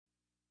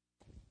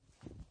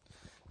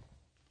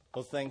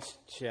Well, thanks,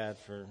 Chad,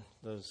 for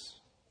those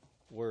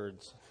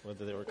words,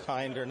 whether they were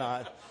kind or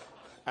not.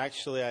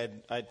 Actually,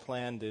 I'd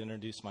planned to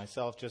introduce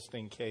myself just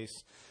in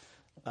case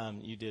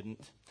you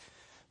didn't.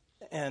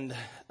 And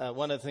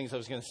one of the things I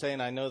was going to say,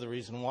 and I know the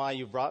reason why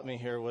you brought me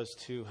here, was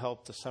to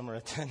help the summer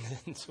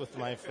attendance with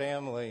my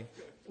family,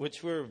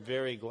 which we're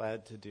very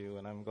glad to do.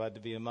 And I'm glad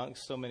to be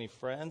amongst so many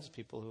friends,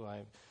 people who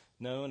I've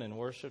known and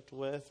worshiped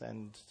with,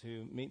 and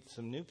to meet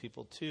some new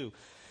people too.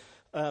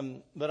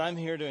 But I'm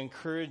here to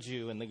encourage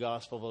you in the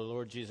gospel of the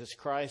Lord Jesus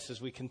Christ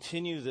as we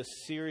continue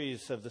this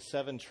series of the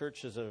 7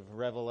 churches of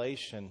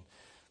Revelation.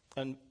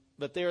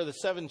 But they are the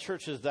 7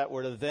 churches that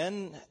were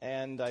then,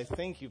 and I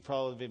think you've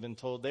probably been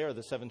told they are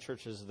the 7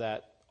 churches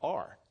that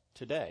are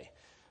today.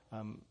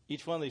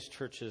 Each one of these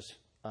churches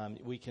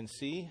we can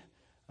see.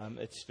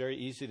 It's very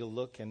easy to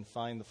look and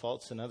find the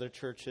faults in other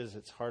churches.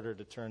 It's harder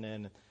to turn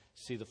in and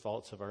see the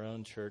faults of our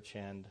own church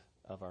and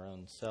of our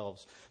own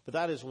selves. But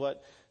that is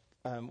what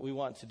we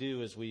want to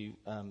do as we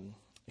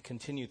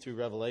continue through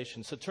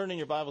Revelation. So turn in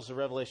your Bibles to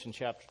Revelation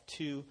chapter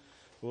 2.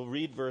 We'll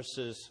read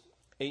verses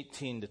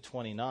 18 to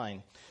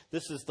 29.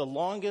 This is the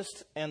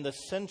longest and the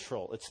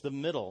central. It's the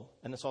middle,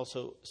 and it's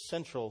also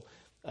central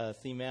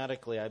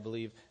thematically, I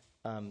believe,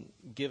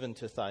 given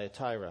to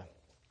Thyatira,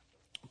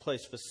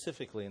 placed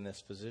specifically in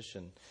this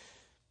position.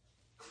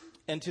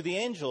 And to the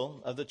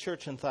angel of the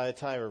church in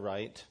Thyatira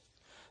write,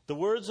 the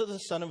words of the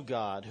Son of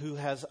God, who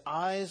has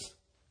eyes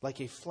like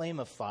a flame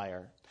of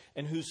fire,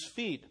 and whose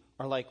feet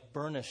are like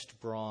burnished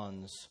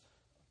bronze.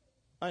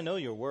 I know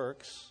your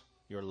works,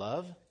 your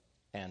love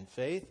and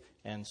faith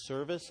and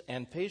service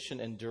and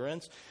patient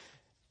endurance,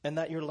 and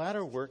that your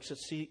latter works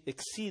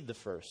exceed the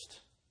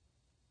first.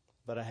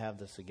 But I have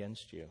this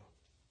against you,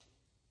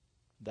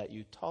 that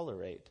you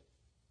tolerate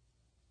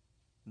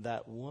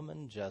that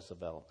woman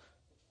Jezebel,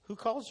 who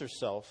calls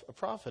herself a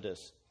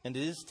prophetess, and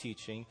is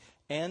teaching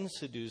and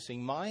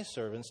seducing my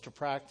servants to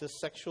practice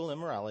sexual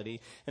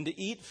immorality and to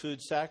eat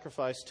food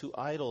sacrificed to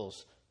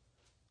idols.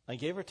 I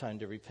gave her time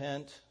to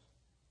repent,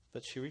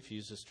 but she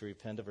refuses to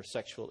repent of her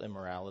sexual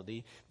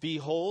immorality.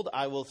 Behold,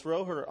 I will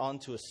throw her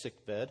onto a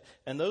sickbed,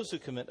 and those who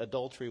commit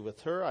adultery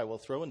with her I will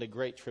throw into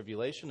great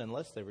tribulation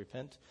unless they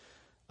repent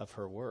of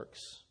her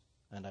works,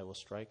 and I will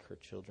strike her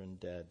children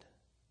dead.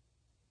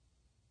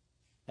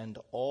 And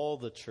all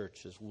the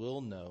churches will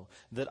know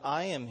that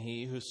I am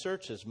he who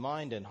searches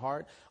mind and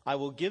heart. I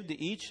will give to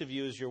each of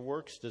you as your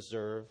works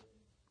deserve.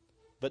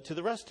 But to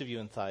the rest of you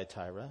in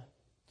Thyatira,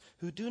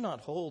 who do not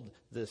hold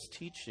this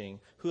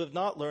teaching, who have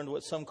not learned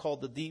what some call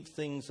the deep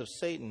things of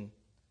Satan,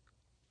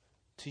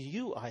 to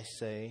you I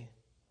say,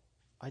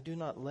 I do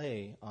not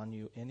lay on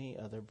you any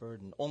other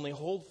burden. Only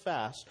hold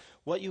fast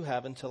what you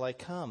have until I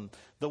come.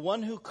 The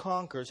one who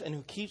conquers and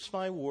who keeps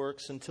my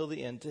works until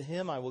the end, to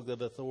him I will give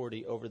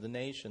authority over the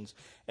nations,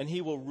 and he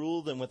will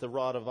rule them with a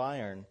rod of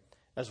iron,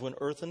 as when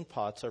earthen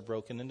pots are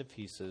broken into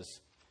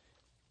pieces,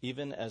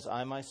 even as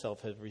I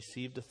myself have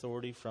received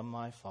authority from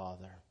my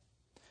Father.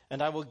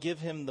 And I will give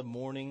him the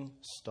morning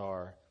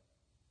star.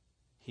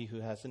 He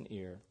who has an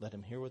ear, let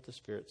him hear what the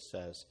Spirit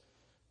says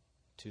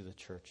to the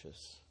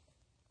churches.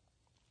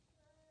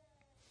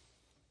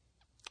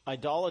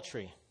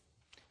 Idolatry.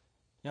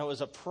 Now, it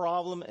was a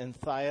problem in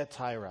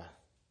Thyatira.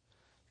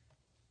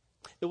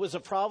 It was a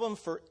problem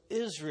for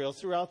Israel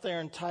throughout their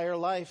entire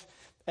life.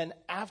 And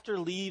after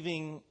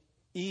leaving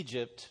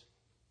Egypt,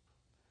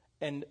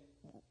 and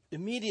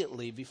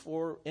immediately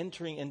before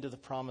entering into the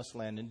Promised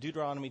Land, in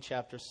Deuteronomy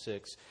chapter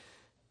 6,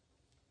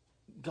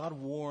 God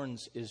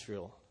warns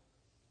Israel.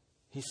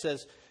 He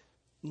says,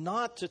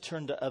 not to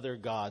turn to other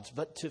gods,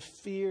 but to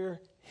fear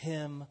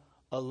him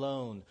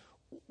alone.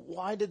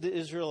 Why did the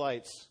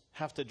Israelites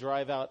have to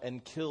drive out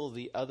and kill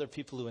the other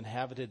people who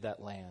inhabited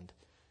that land?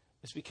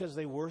 It's because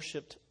they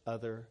worshipped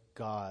other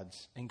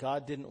gods, and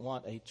God didn't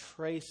want a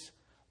trace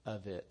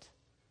of it.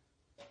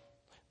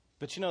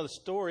 But you know the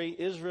story,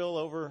 Israel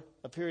over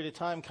a period of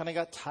time kind of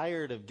got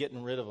tired of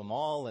getting rid of them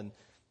all, and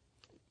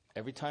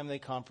every time they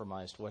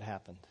compromised, what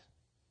happened?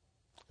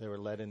 They were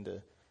led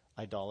into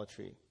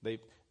idolatry. They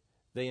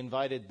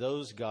invited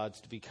those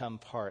gods to become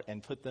part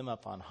and put them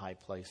up on high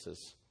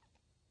places.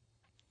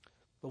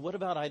 But what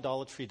about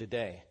idolatry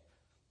today?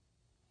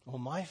 Well,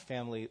 my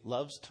family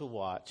loves to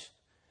watch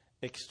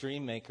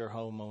Extreme Maker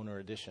Homeowner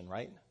Edition,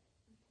 right?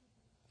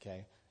 Okay.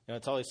 You know,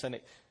 it's always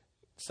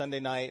Sunday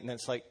night, and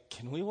it's like,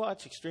 can we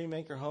watch Extreme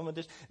Maker Home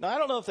Edition? Now, I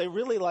don't know if they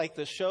really like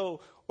the show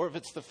or if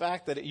it's the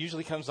fact that it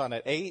usually comes on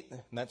at 8,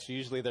 and that's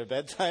usually their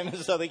bedtime, and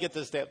so they get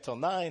to stay up till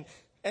 9,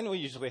 and we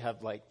usually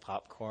have, like,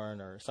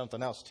 popcorn or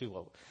something else,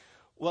 too.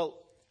 Well,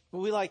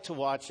 we like to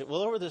watch it.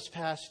 Well, over this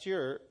past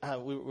year,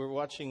 we were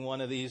watching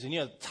one of these,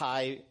 and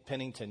Ty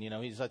Pennington,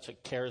 he's such a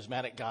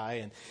charismatic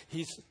guy, and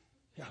he's,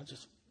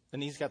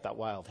 and he's got that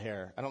wild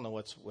hair. I don't know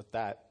what's with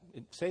that.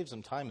 It saves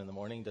him time in the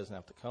morning. He doesn't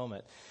have to comb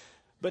it.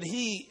 But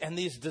he and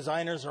these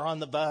designers are on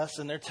the bus,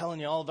 and they're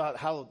telling you all about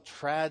how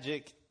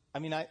tragic. I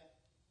mean, I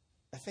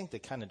think they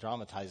kind of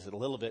dramatize it a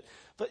little bit,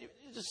 but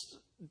just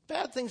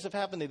bad things have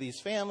happened to these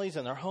families,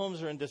 and their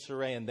homes are in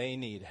disarray, and they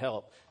need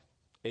help.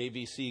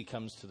 ABC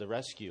comes to the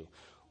rescue.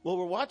 Well,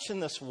 we're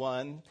watching this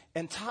one,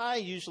 and Ty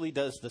usually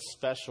does the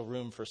special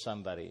room for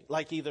somebody,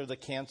 like either the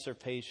cancer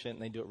patient,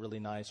 and they do it really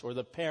nice, or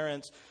the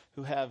parents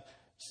who have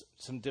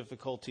some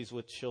difficulties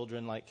with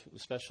children, like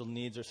special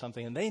needs or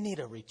something, and they need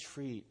a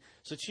retreat.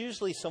 So it's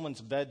usually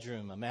someone's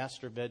bedroom, a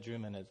master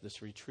bedroom, and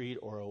this retreat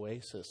or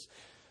oasis.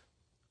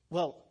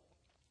 Well,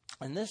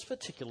 in this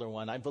particular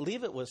one, I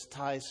believe it was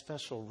Ty's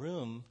special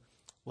room,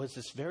 was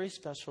this very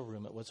special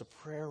room. It was a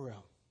prayer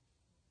room.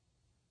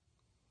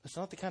 It's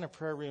not the kind of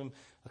prayer room,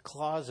 a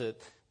closet,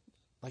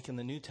 like in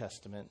the New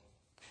Testament.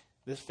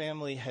 This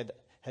family had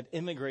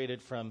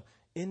immigrated from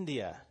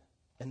India,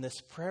 and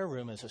this prayer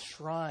room is a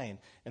shrine,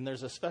 and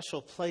there's a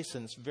special place,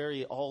 and it's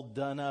very all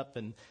done up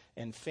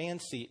and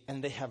fancy,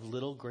 and they have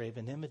little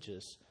graven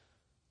images.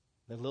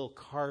 They're little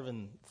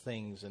carven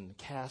things and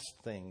cast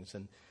things,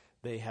 and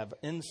they have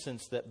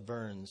incense that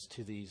burns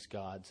to these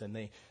gods, and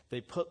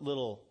they put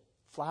little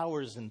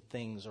flowers and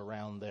things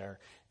around there,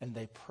 and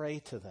they pray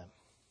to them.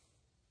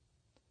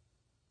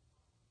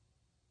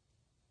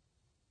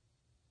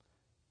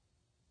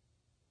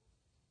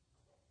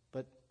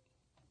 But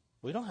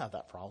we don't have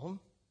that problem.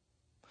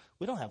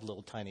 We don't have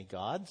little tiny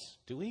gods,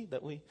 do we,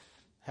 that we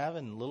have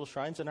in little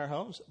shrines in our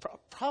homes?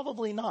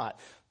 Probably not.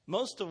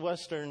 Most of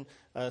Western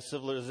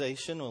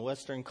civilization and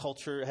Western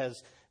culture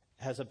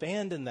has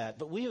abandoned that.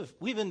 But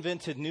we've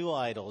invented new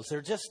idols.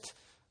 They're just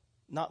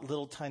not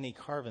little tiny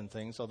carven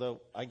things,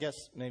 although I guess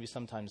maybe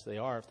sometimes they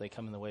are if they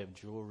come in the way of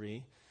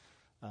jewelry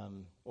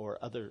or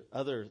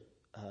other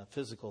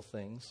physical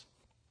things.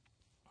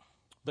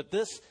 But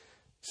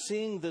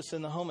seeing this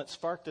in the home, it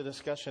sparked a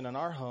discussion in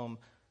our home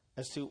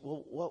as to,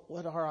 well,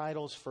 what are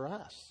idols for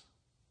us?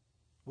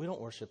 We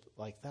don't worship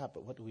like that,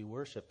 but what do we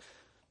worship?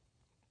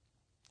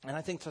 And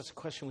I think that's a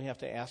question we have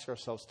to ask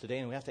ourselves today,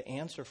 and we have to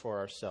answer for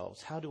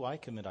ourselves. How do I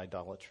commit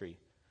idolatry?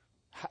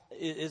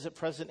 Is it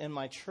present in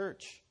my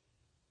church?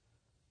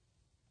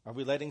 Are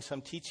we letting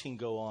some teaching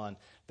go on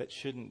that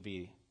shouldn't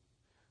be?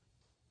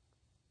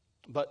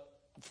 But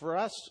for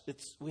us,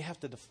 we have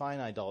to define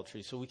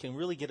idolatry so we can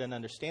really get an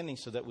understanding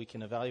so that we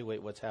can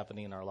evaluate what's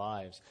happening in our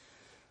lives.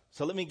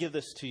 So let me give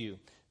this to you.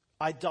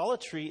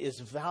 Idolatry is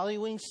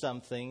valuing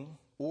something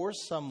or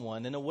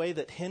someone in a way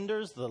that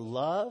hinders the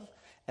love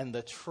and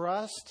the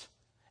trust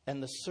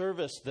and the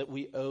service that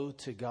we owe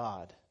to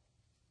God.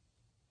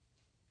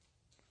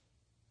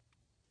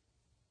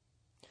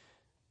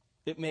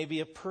 It may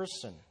be a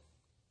person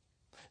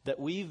that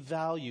we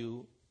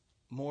value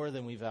more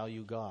than we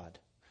value God.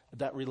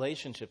 That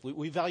relationship.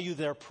 We value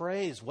their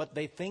praise, what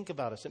they think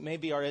about us. It may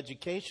be our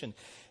education.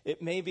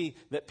 It may be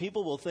that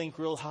people will think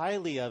real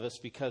highly of us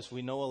because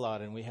we know a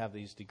lot and we have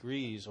these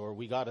degrees, or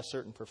we got a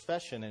certain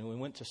profession and we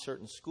went to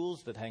certain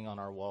schools that hang on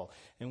our wall.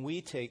 And we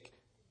take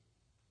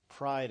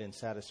pride and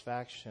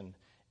satisfaction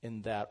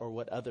in that, or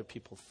what other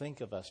people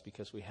think of us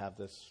because we have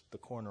the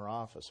corner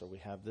office, or we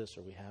have this,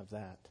 or we have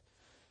that.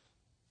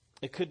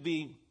 It could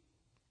be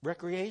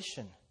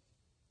recreation.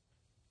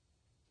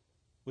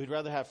 We'd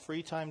rather have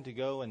free time to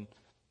go and,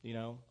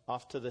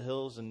 off to the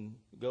hills and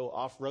go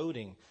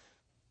off-roading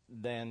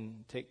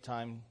than take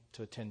time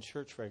to attend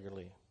church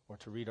regularly, or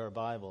to read our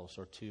Bibles,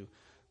 or to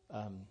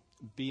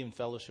be in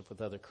fellowship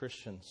with other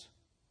Christians.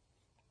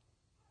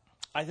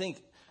 I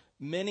think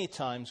many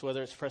times,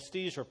 whether it's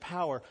prestige or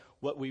power,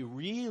 what we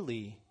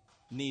really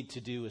need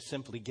to do is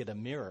simply get a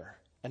mirror,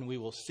 and we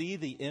will see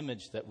the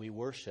image that we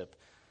worship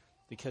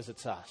because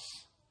it's us.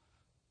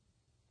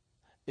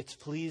 It's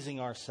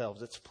pleasing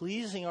ourselves. It's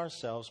pleasing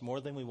ourselves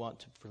more than we want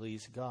to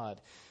please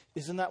God.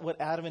 Isn't that what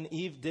Adam and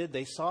Eve did?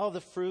 They saw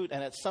the fruit,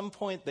 and at some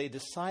point they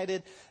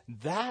decided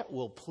that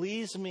will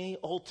please me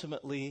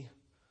ultimately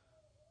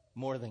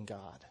more than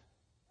God.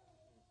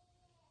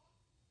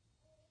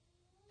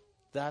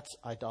 That's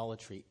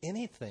idolatry.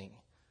 Anything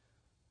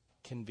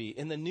can be.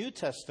 In the New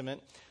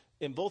Testament,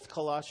 in both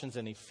Colossians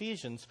and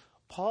Ephesians,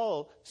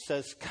 Paul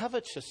says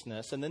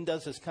covetousness and then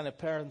does this kind of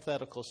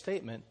parenthetical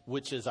statement,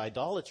 which is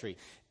idolatry.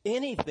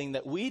 Anything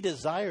that we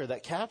desire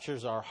that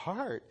captures our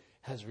heart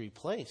has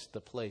replaced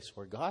the place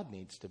where God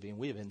needs to be, and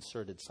we have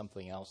inserted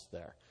something else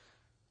there.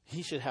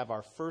 He should have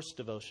our first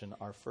devotion,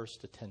 our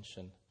first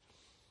attention.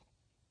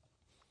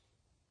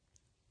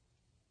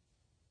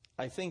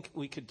 I think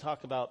we could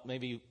talk about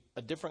maybe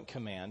a different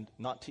command,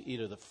 not to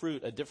eat of the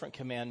fruit. A different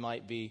command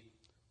might be,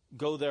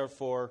 go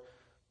therefore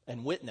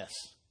and witness.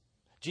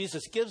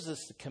 Jesus gives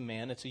us the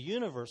command. It's a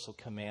universal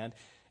command.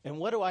 And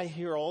what do I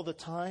hear all the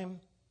time?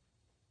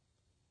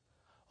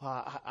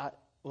 I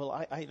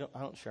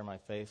don't share my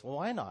faith. Well,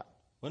 why not?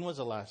 When was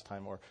the last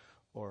time?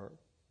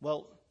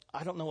 Well,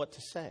 I don't know what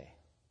to say.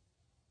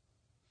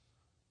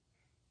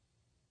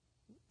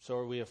 So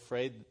are we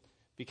afraid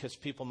because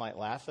people might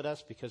laugh at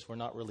us because we're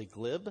not really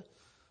glib?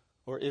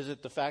 Or is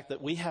it the fact that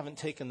we haven't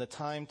taken the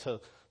time to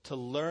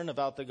learn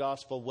about the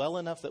gospel well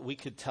enough that we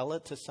could tell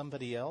it to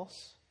somebody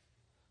else?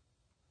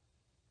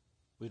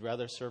 We'd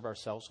rather serve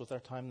ourselves with our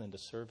time than to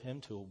serve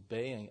him, to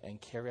obey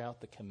and carry out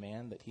the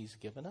command that he's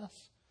given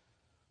us.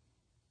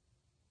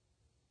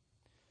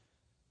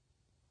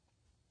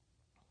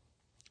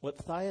 What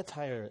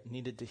Thyatira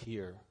needed to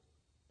hear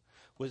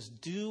was,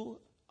 do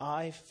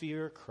I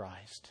fear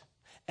Christ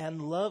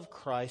and love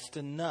Christ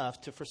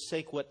enough to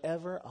forsake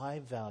whatever I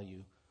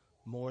value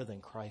more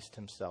than Christ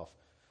himself?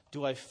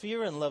 Do I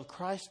fear and love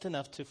Christ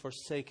enough to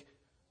forsake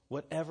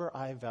whatever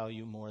I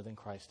value more than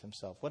Christ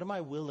himself? What am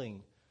I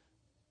willing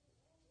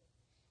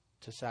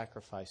to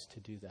sacrifice to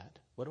do that?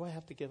 What do I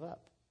have to give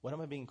up? What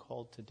am I being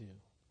called to do?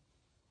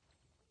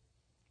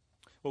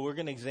 Well, we're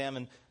going to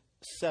examine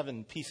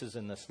 7 pieces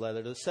in this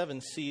letter. The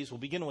 7 C's. We'll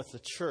begin with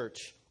the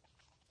church.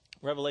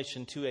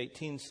 Revelation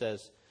 2:18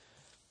 says,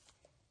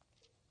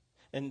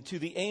 "And to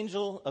the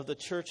angel of the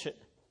church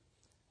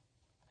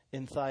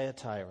in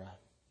Thyatira."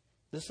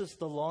 This is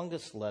the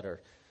longest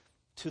letter.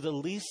 "To the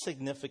least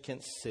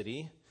significant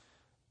city,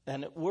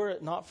 and were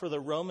it not for the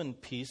Roman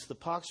peace, the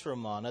Pax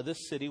Romana,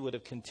 this city would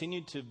have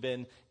continued to have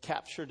been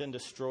captured and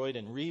destroyed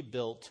and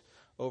rebuilt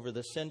over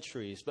the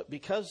centuries. But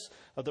because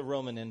of the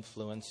Roman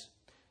influence,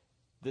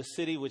 the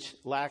city, which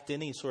lacked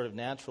any sort of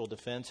natural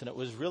defense, and it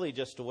was really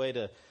just a way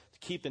to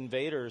keep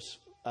invaders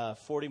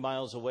 40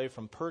 miles away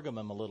from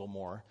Pergamum a little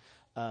more,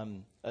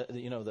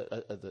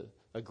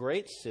 a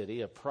great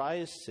city, a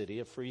prized city,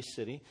 a free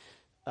city,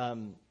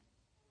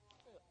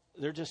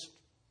 they're just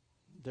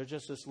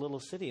this little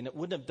city, and it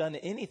wouldn't have done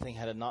anything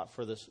had it not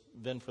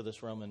been for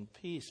this Roman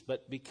peace.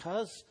 But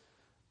because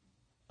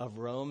of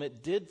Rome,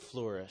 it did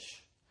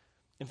flourish.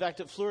 In fact,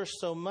 it flourished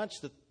so much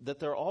that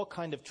there are all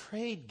kind of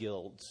trade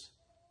guilds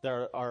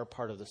that are a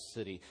part of the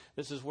city.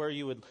 This is where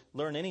you would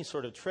learn any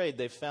sort of trade.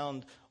 They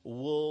found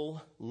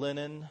wool,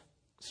 linen,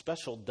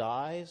 special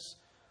dyes,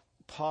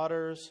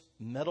 potters,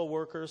 metal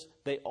workers.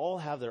 They all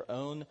have their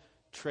own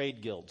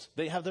trade guilds.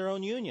 They have their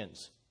own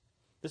unions.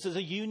 This is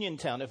a union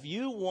town. If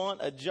you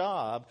want a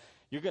job,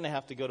 you're going to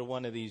have to go to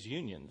one of these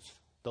unions.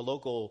 The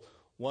local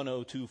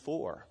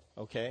 1024,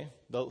 okay?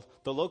 The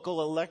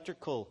local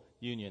electrical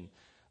union.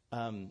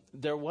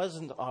 There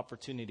wasn't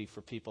opportunity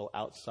for people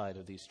outside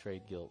of these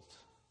trade guilds.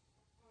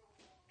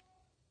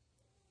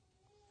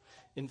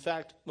 In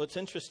fact, what's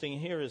interesting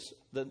here is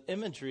the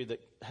imagery that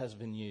has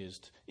been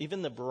used.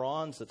 Even the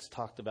bronze that's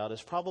talked about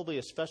is probably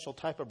a special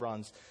type of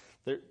bronze.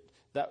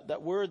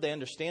 That word they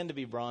understand to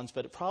be bronze,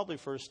 but it probably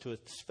refers to a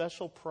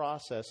special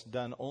process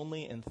done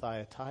only in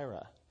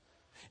Thyatira.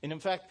 And in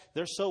fact,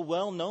 they're so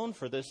well known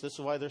for this. This is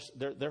why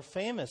they're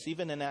famous.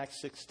 Even in Acts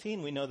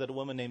 16, we know that a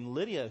woman named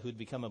Lydia, who'd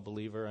become a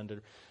believer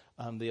under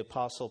the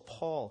Apostle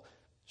Paul,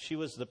 she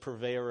was the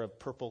purveyor of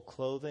purple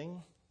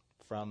clothing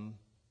from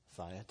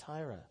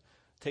Thyatira,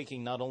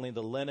 taking not only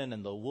the linen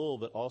and the wool,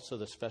 but also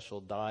the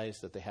special dyes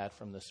that they had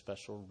from this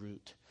special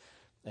root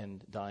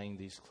and dyeing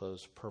these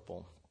clothes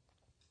purple.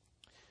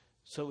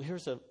 So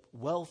here's a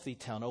wealthy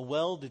town, a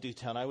well-to-do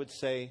town. I would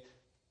say,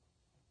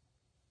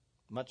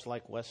 much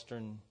like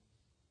Western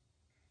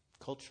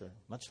culture,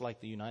 much like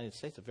the United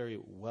States, a very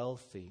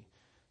wealthy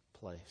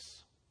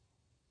place.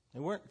 They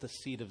weren't the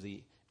seat of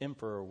the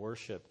emperor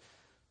worship,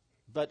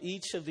 but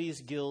each of these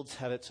guilds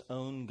had its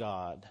own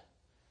god,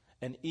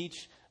 and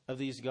each of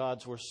these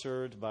gods were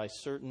served by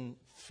certain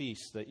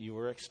feasts that you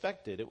were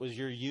expected. It was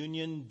your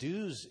union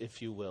dues,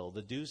 if you will.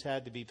 The dues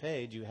had to be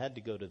paid. You had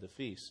to go to the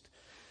feast,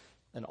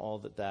 and all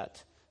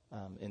that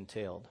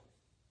entailed.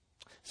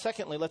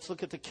 Secondly, let's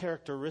look at the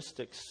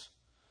characteristics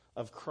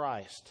of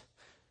Christ.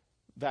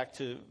 Back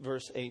to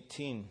verse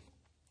 18.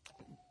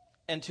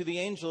 "And to the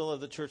angel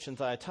of the church in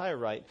Thyatira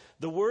write,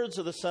 the words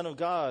of the Son of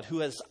God, who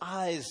has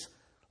eyes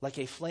like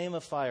a flame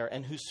of fire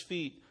and whose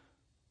feet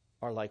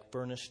are like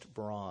burnished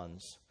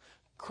bronze."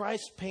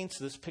 Christ paints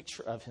this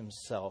picture of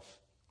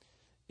himself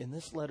in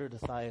this letter to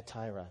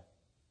Thyatira.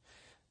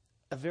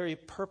 A very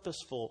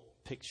purposeful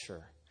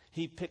picture.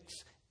 He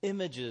picks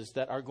images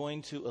that are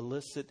going to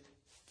elicit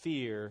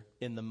fear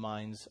in the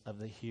minds of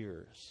the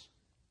hearers.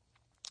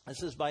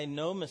 This is by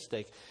no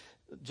mistake.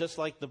 Just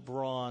like the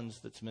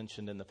bronze that's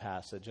mentioned in the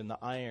passage, and the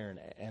iron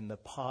and the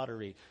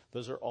pottery,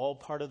 those are all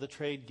part of the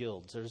trade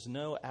guilds. There's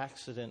no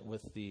accident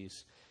with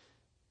these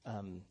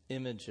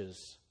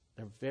images.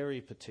 They're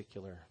very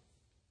particular.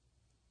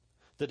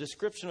 The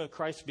description of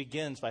Christ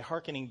begins by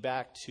hearkening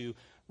back to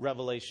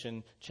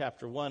Revelation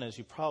chapter 1, as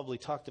you probably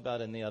talked about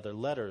in the other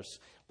letters.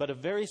 But a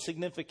very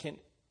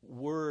significant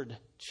word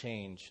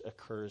change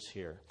occurs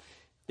here.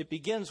 It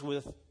begins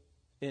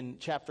in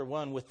chapter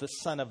 1 with the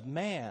Son of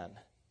Man.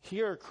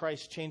 Here,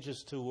 Christ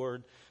changes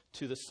to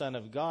the Son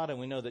of God, and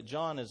we know that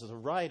John is the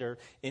writer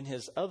in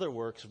his other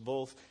works,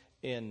 both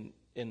in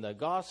the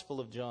Gospel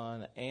of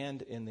John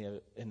and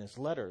in his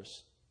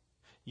letters,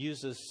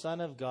 uses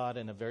Son of God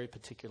in a very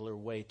particular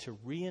way to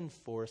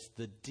reinforce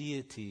the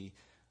deity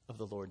of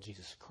the Lord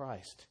Jesus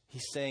Christ.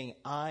 He's saying,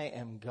 "I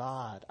am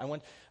God." I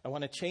want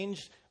to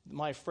change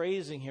my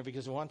phrasing here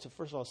because I want to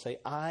first of all say,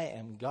 "I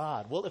am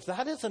God." Well, if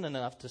that isn't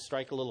enough to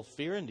strike a little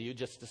fear into you,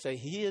 just to say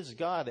He is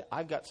God,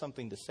 I've got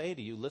something to say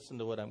to you. Listen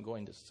to what I'm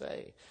going to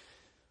say.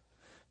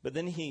 But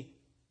then he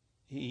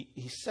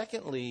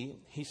secondly,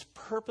 he's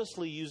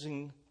purposely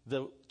using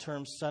the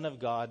term Son of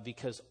God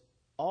because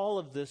all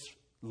of this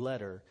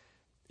letter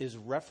is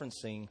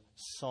referencing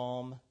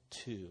Psalm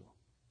 2,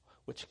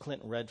 which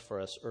Clint read for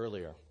us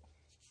earlier.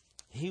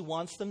 He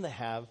wants them to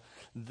have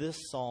this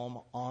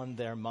psalm on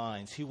their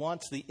minds. He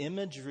wants the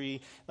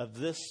imagery of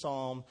this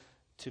psalm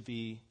to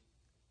be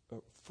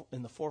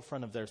in the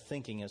forefront of their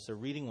thinking as they're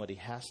reading what he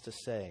has to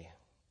say.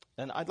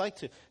 And I'd like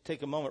to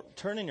take a moment,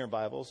 turn in your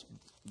Bibles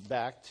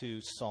back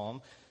to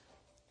Psalm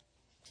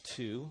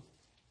 2.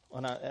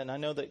 And I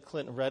know that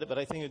Clinton read it, but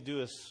I think it would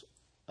do us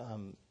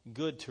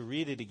good to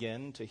read it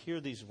again, to hear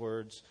these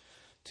words,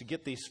 to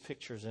get these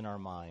pictures in our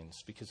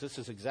minds. Because this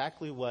is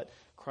exactly what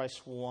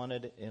Christ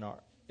wanted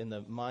in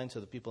the minds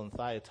of the people in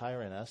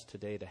Thyatira and us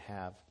today to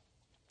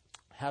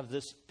have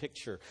this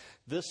picture.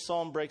 This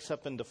psalm breaks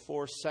up into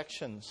 4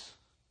 sections.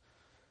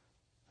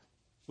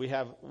 We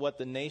have what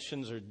the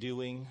nations are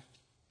doing.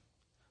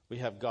 We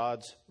have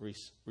God's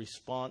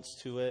response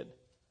to it.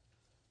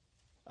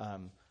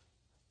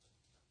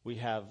 We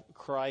have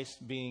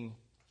Christ being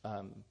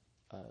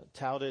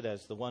touted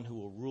as the one who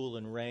will rule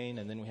and reign,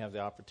 and then we have the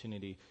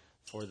opportunity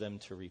for them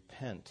to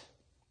repent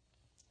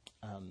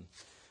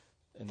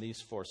in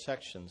these 4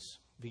 sections.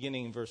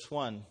 Beginning in verse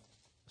 1,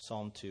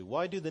 Psalm 2.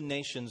 Why do the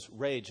nations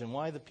rage, and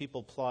why the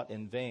people plot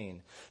in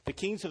vain? The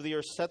kings of the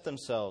earth set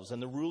themselves,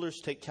 and the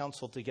rulers take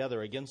counsel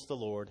together against the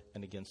Lord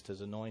and against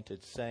his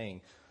anointed,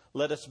 saying,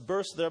 let us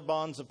burst their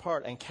bonds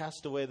apart and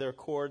cast away their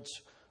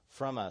cords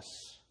from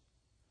us.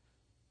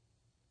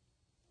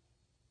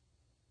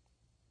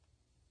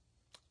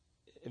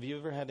 Have you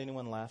ever had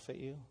anyone laugh at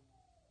you?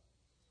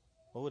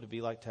 What would it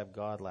be like to have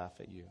God laugh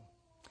at you?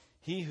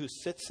 He who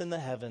sits in the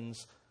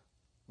heavens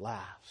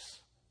laughs.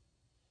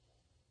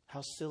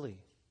 How silly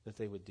that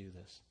they would do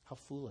this. How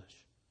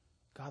foolish.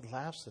 God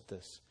laughs at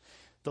this.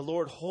 The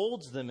Lord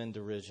holds them in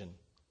derision.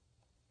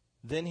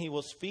 Then he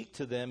will speak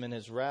to them in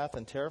his wrath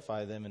and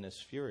terrify them in his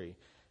fury.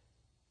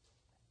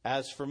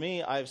 As for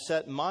me, I have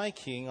set my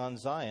king on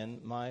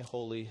Zion, my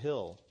holy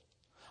hill.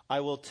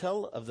 I will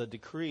tell of the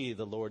decree,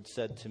 the Lord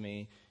said to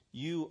me,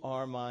 you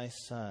are my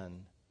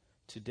son.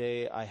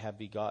 Today I have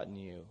begotten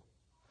you.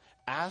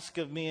 Ask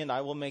of me, and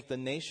I will make the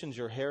nations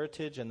your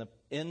heritage and the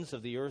ends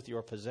of the earth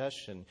your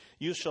possession.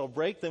 You shall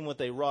break them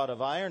with a rod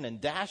of iron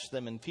and dash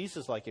them in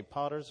pieces like a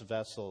potter's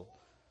vessel.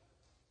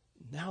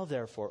 Now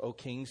therefore, O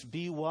kings,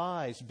 be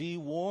wise, be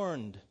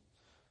warned,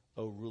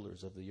 O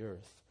rulers of the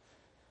earth.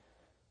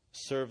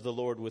 Serve the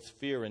Lord with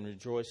fear and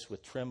rejoice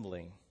with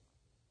trembling.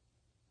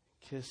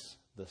 Kiss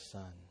the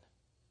Son.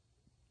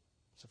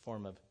 It's a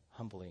form of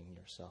humbling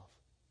yourself.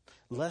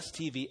 Lest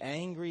he be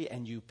angry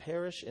and you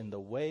perish in the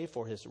way,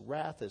 for his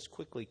wrath is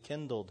quickly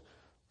kindled.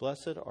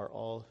 Blessed are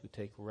all who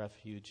take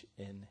refuge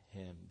in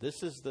him.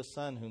 This is the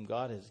Son whom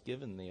God has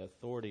given the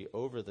authority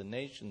over the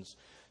nations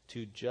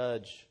to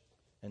judge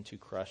and to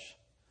crush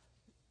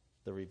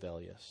the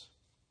rebellious.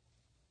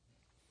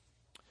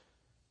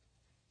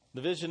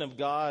 The vision of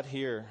God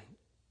here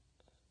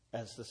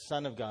as the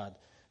Son of God,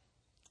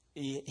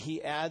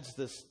 he adds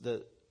this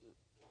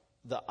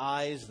the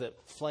eyes that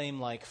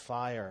flame like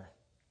fire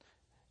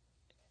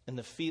and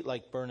the feet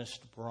like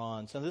burnished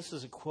bronze. And this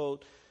is a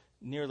quote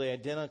nearly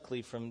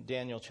identically from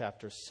Daniel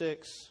chapter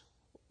 6,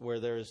 where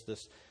there is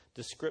this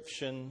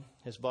description.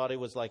 His body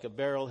was like a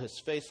beryl, his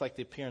face like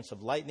the appearance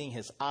of lightning,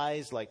 his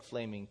eyes like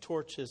flaming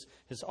torches,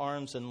 his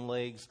arms and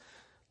legs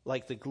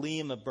like the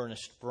gleam of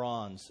burnished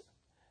bronze,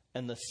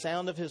 and the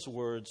sound of his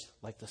words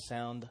like the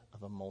sound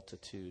of a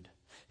multitude.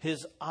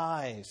 His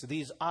eyes,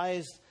 these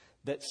eyes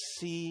that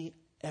see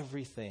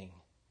everything,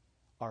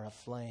 are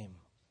aflame.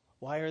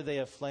 Why are they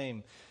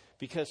aflame?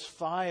 Because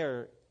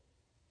fire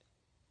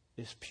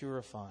is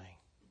purifying.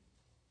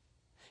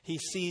 He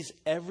sees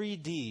every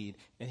deed,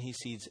 and he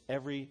sees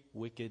every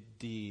wicked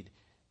deed,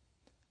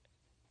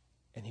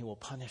 and he will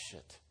punish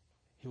it.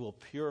 He will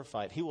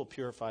purify it. He will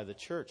purify the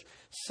church.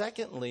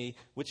 Secondly,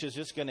 which is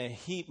just going to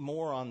heap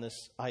more on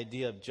this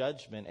idea of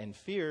judgment and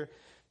fear,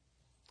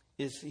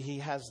 is he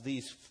has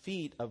these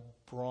feet of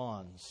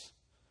bronze.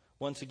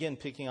 Once again,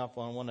 picking up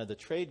on one of the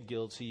trade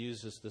guilds, he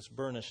uses this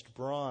burnished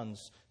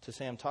bronze to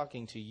say, I'm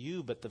talking to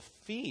you, but the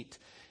feet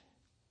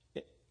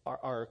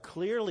are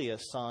clearly a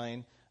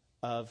sign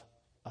of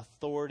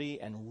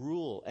authority and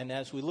rule. And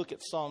as we look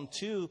at Psalm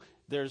 2,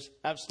 there's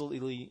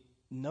absolutely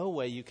no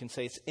way you can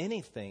say it's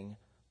anything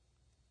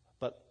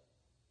but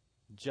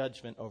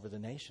judgment over the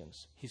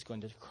nations. He's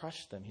going to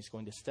crush them. He's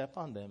going to step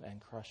on them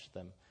and crush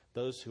them,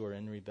 those who are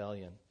in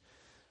rebellion.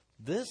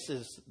 This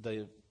is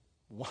the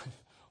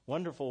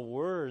wonderful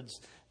words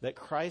that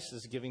Christ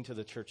is giving to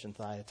the church in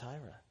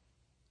Thyatira.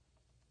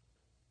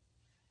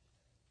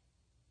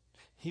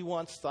 He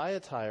wants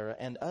Thyatira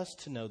and us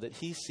to know that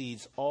he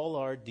sees all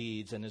our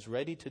deeds and is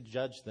ready to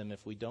judge them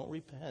if we don't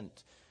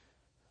repent.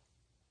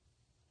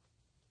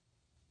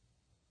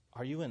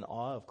 Are you in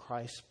awe of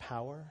Christ's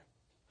power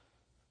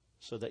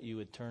so that you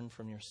would turn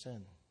from your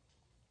sin?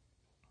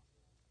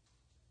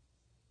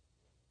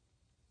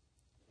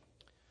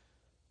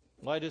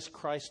 Why does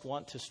Christ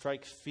want to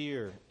strike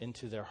fear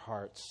into their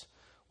hearts?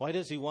 Why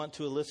does he want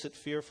to elicit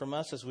fear from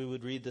us as we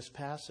would read this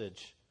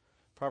passage?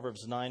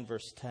 Proverbs 9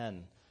 verse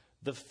 10.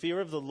 The fear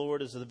of the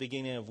Lord is the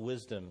beginning of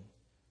wisdom.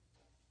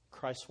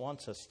 Christ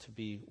wants us to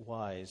be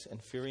wise,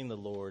 and fearing the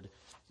Lord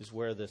is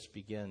where this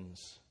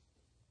begins.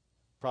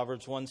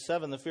 Proverbs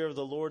 1:7, the fear of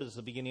the Lord is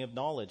the beginning of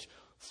knowledge.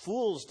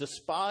 Fools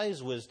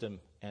despise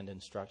wisdom and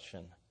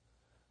instruction.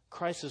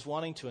 Christ is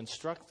wanting to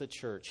instruct the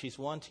church. He's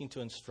wanting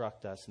to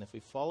instruct us. And if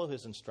we follow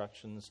his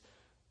instructions,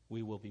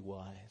 we will be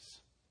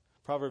wise.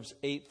 Proverbs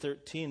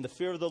 8:13, the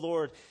fear of the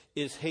Lord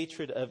is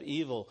hatred of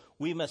evil.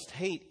 We must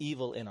hate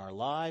evil in our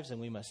lives, and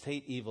we must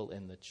hate evil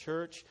in the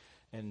church,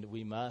 and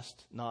we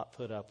must not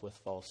put up with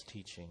false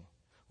teaching.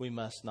 We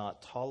must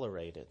not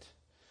tolerate it,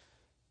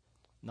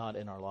 not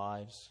in our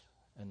lives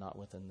and not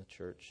within the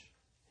church,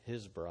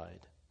 his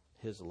bride,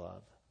 his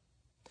love.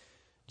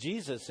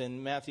 Jesus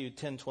in Matthew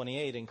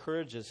 10:28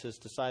 encourages his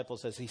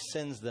disciples as he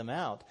sends them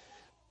out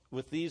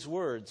with these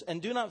words,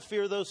 and do not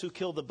fear those who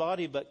kill the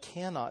body but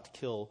cannot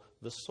kill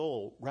the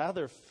soul.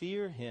 Rather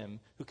fear him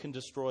who can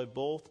destroy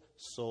both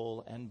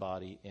soul and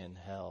body in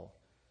hell.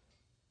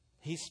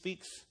 He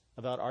speaks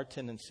about our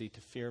tendency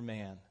to fear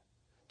man,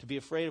 to be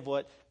afraid of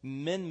what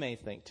men may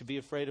think, to be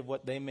afraid of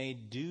what they may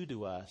do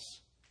to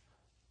us,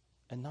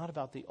 and not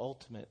about the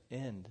ultimate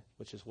end,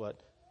 which is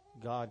what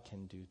God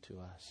can do to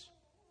us.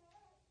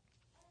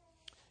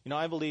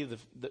 I believe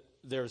that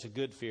there's a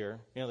good fear.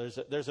 There's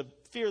a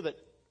fear that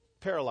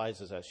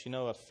paralyzes us.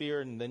 A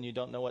fear, and then you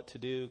don't know what to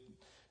do.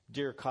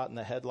 Deer caught in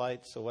the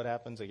headlights, so what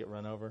happens? They get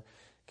run over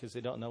because they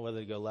don't know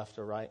whether to go left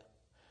or right.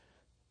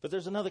 But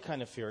there's another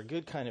kind of fear, a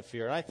good kind of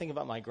fear. And I think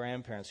about my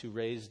grandparents who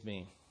raised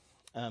me.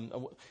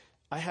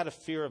 I had a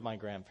fear of my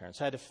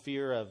grandparents. I had a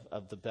fear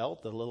of the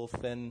belt, the little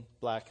thin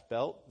black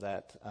belt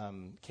that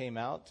came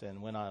out,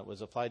 and when I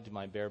was applied to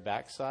my bare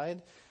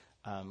backside,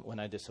 when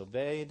I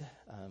disobeyed.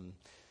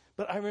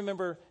 But I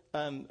remember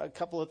a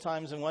couple of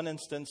times, in one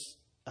instance,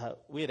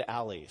 we had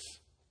alleys.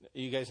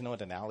 You guys know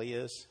what an alley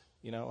is?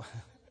 Well,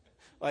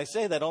 I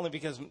say that only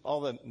because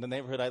all the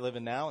neighborhood I live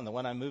in now and the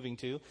one I'm moving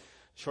to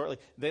shortly,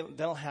 they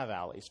don't have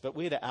alleys. But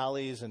we had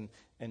alleys, and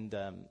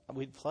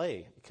we'd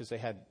play because they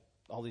had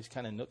all these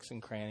kind of nooks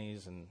and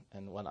crannies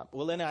and whatnot.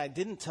 Well, then I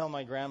didn't tell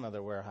my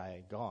grandmother where I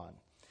had gone.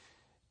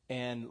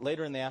 And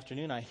later in the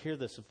afternoon, I hear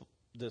this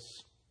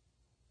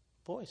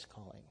voice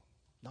calling.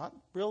 Not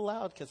real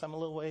loud because I'm a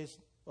little ways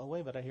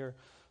away, but I hear,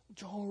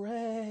 Joel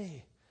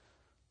Ray.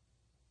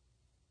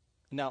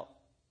 Now,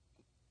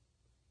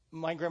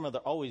 my grandmother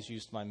always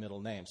used my middle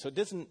name, so it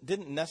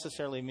didn't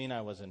necessarily mean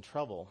I was in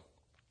trouble.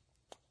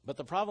 But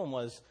the problem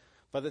was,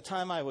 by the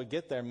time I would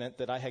get there, meant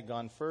that I had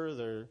gone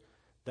further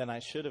than I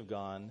should have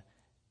gone,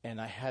 and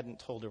I hadn't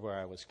told her where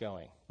I was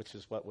going, which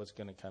is what was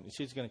going to come.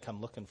 She's going to come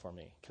looking for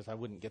me because I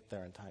wouldn't get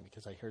there in time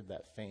because I heard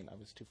that faint. I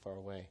was too far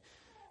away.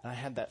 And I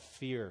had that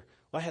fear.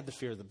 Well, I had the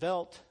fear of the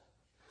belt,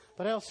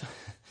 but I also,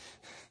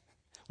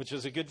 which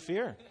was a good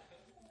fear.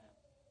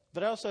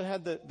 But I also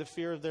had the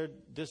fear of their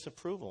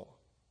disapproval.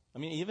 I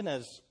mean, even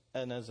as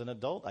an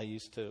adult, I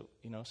used to,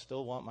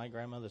 still want my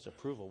grandmother's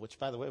approval, which,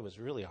 by the way, was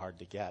really hard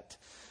to get.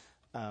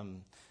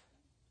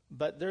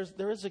 But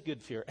there is a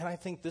good fear, and I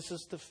think this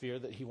is the fear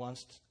that he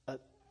wants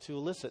to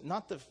elicit.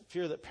 Not the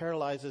fear that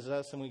paralyzes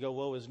us and we go,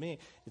 woe is me.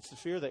 It's the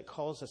fear that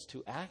calls us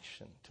to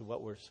action, to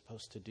what we're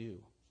supposed to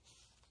do.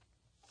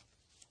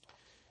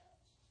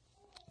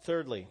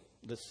 Thirdly,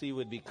 the C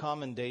would be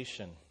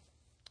commendation.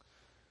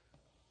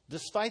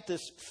 Despite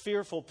this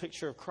fearful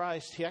picture of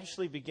Christ, he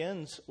actually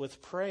begins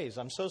with praise.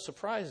 I'm so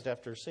surprised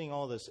after seeing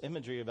all this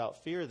imagery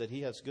about fear that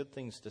he has good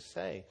things to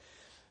say.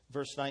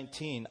 Verse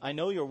 19, I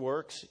know your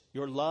works,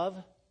 your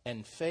love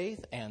and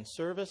faith and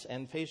service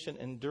and patient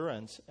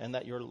endurance, and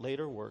that your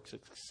later works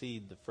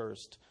exceed the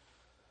first.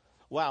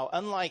 Wow,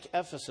 unlike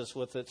Ephesus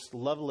with its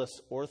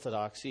loveless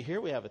orthodoxy, here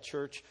we have a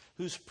church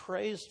who's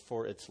praised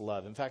for its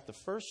love. In fact, the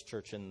first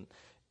church in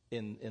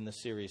the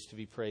series to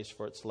be praised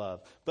for its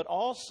love, but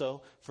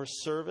also for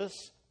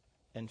service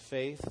and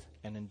faith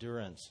and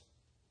endurance.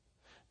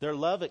 Their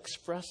love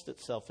expressed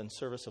itself in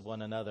service of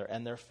one another,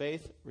 and their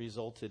faith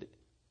resulted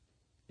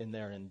in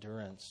their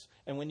endurance.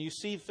 And when you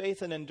see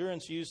faith and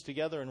endurance used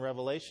together in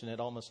Revelation, it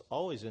almost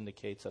always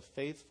indicates a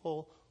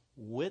faithful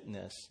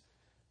witness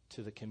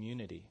to the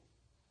community.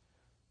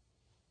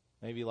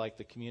 Maybe like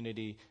the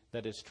community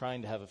that is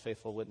trying to have a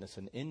faithful witness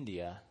in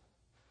India,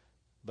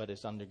 but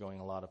is undergoing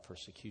a lot of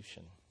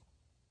persecution.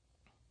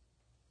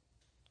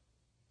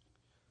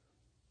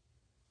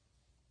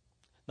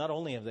 Not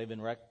only have they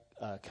been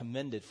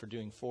commended for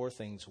doing 4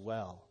 things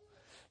well,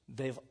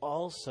 they've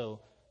also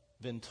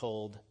been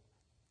told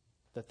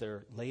that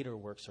their later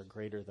works are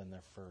greater than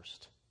their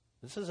first.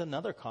 This is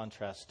another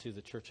contrast to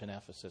the church in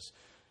Ephesus,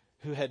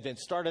 who had been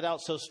started out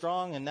so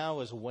strong and now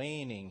was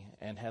waning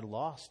and had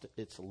lost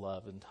its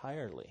love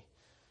entirely.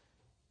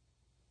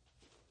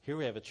 Here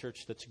we have a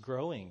church that's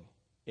growing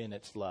in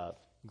its love,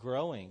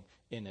 growing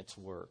in its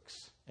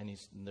works, and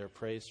they're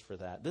praised for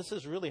that. This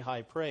is really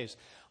high praise.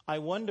 I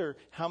wonder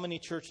how many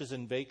churches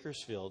in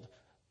Bakersfield,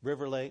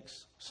 River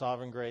Lakes,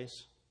 Sovereign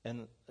Grace,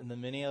 and the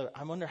many other,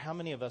 I wonder how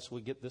many of us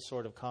would get this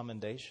sort of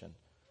commendation.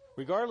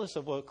 Regardless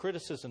of what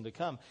criticism to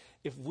come,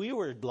 if we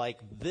were like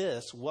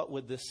this, what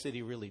would this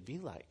city really be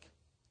like?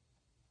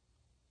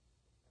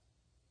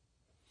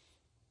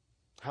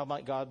 How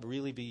might God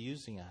really be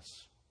using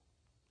us?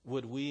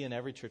 Would we in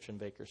every church in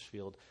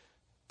Bakersfield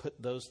put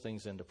those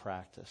things into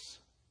practice?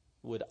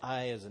 Would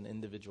I, as an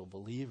individual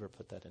believer,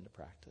 put that into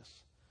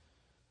practice?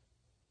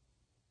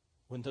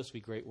 Wouldn't those be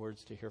great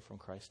words to hear from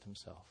Christ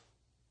himself?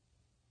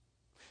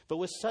 But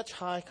with such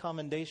high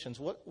commendations,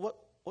 what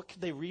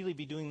could they really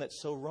be doing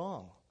that's so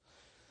wrong?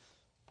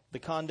 The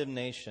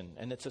condemnation,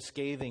 and it's a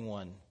scathing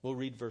one. We'll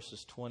read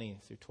verses 20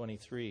 through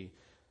 23.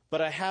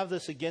 But I have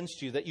this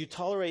against you, that you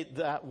tolerate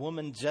that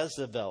woman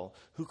Jezebel,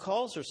 who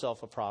calls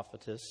herself a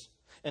prophetess,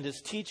 and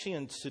is teaching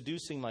and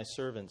seducing my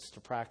servants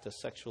to practice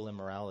sexual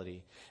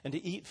immorality, and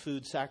to eat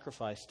food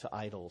sacrificed to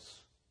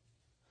idols.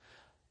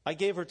 I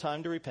gave her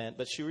time to repent,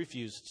 but she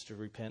refused to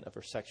repent of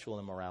her sexual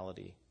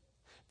immorality.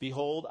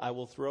 Behold, I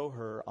will throw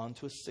her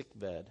onto a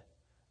sickbed,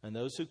 and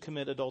those who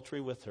commit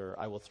adultery with her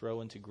I will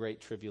throw into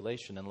great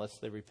tribulation, unless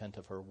they repent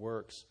of her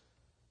works,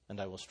 and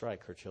I will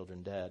strike her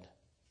children dead.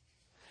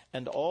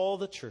 And all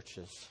the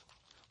churches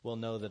will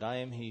know that I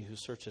am he who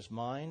searches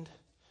mind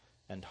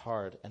and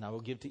heart, and I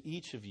will give to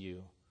each of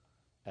you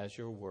as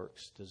your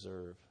works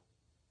deserve.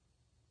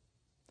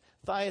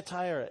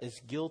 Thyatira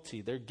is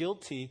guilty. They're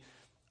guilty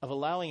of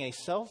allowing a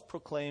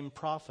self-proclaimed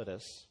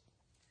prophetess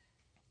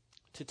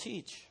to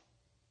teach.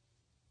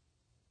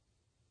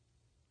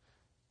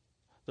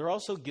 They're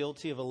also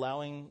guilty of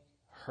allowing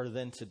her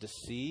then to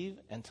deceive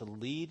and to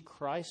lead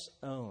Christ's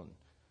own.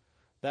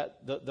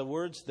 That the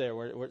words there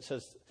where it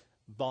says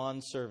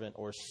bondservant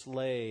or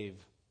slave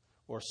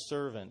or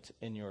servant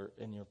in your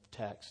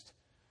text,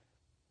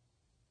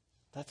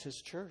 that's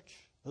his church.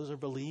 Those are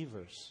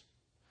believers.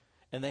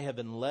 And they have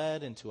been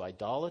led into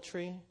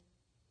idolatry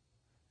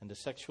and to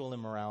sexual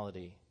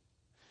immorality.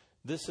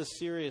 This is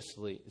serious,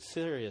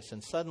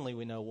 and suddenly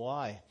we know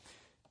why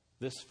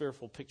this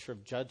fearful picture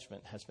of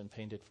judgment has been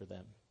painted for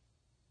them.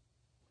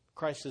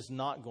 Christ is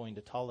not going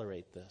to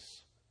tolerate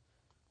this.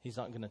 He's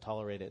not going to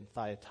tolerate it in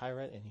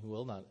Thyatira, and he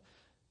will not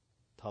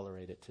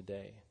tolerate it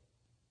today.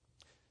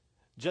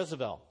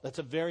 Jezebel, that's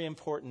a very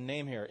important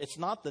name here. It's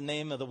not the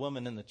name of the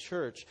woman in the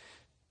church.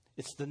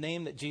 It's the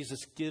name that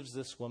Jesus gives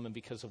this woman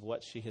because of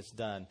what she has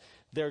done.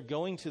 They're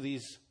going to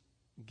these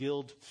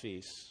guild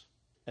feasts,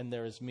 and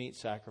there is meat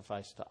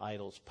sacrificed to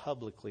idols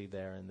publicly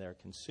there, and they're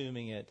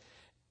consuming it.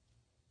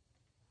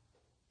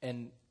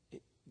 And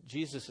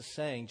Jesus is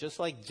saying, just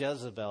like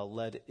Jezebel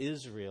led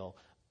Israel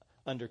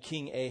under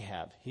King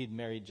Ahab, he'd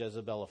married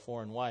Jezebel, a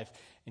foreign wife,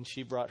 and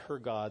she brought her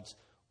gods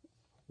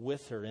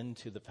with her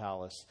into the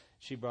palace.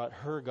 She brought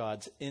her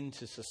gods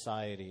into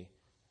society,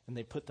 and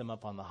they put them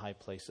up on the high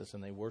places,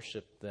 and they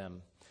worshiped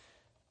them.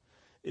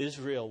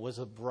 Israel was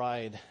a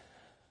bride,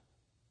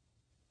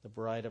 the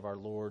bride of our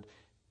Lord,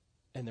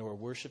 and they were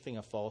worshiping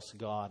a false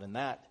god, and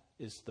that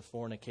is the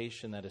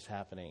fornication that is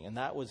happening, and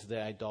that was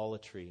the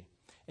idolatry.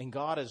 And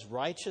God is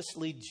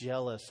righteously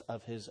jealous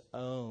of his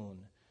own.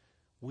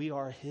 We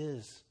are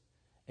his,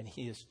 and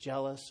he is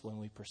jealous when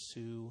we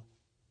pursue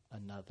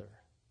another.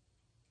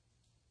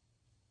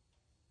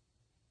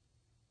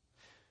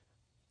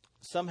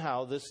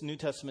 Somehow, this New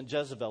Testament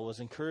Jezebel was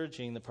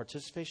encouraging the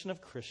participation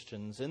of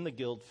Christians in the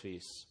guild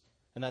feasts.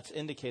 And that's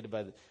indicated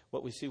by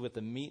what we see with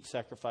the meat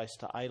sacrificed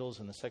to idols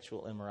and the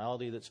sexual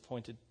immorality that's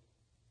pointed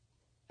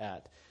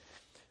at.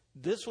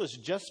 This was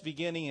just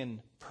beginning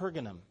in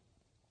Pergamum,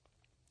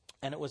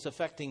 and it was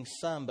affecting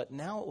some, but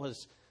now it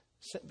was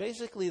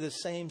basically the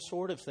same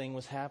sort of thing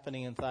was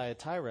happening in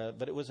Thyatira,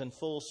 but it was in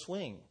full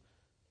swing.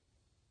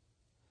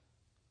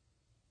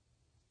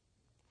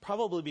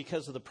 Probably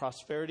because of the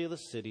prosperity of the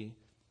city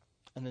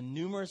and the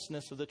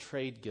numerousness of the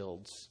trade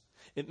guilds,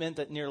 it meant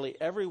that nearly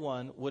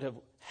everyone would have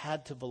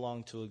had to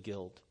belong to a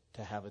guild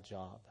to have a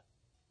job.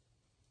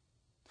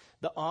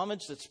 The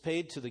homage that's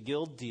paid to the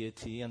guild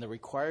deity and the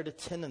required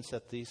attendance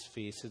at these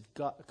feasts had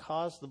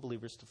caused the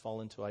believers to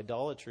fall into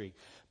idolatry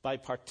by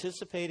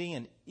participating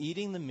and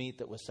eating the meat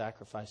that was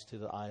sacrificed to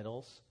the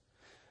idols.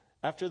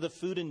 After the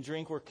food and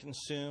drink were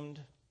consumed,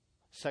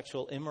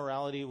 sexual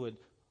immorality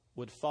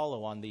would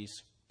follow on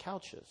these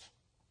couches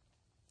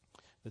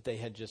that they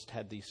had just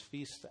had these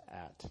feasts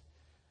at.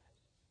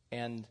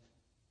 And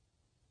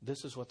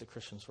this is what the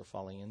Christians were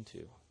falling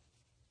into.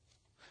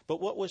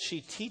 But what was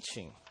she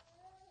teaching?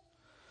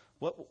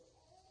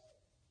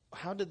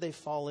 How did they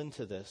fall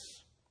into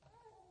this?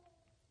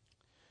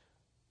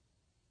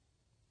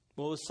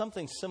 Well, it was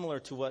something similar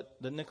to what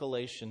the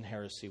Nicolaitans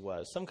heresy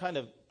was. Some kind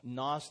of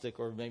Gnostic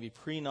or maybe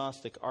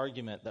pre-Gnostic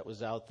argument that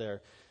was out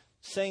there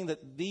saying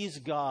that these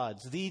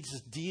gods,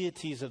 these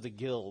deities of the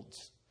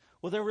guilds,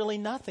 well, they're really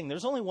nothing.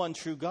 There's only one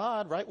true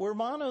God, right? We're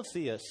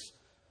monotheists.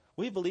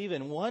 We believe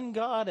in one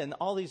God, and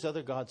all these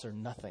other gods are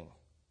nothing.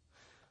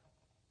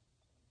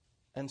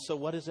 And so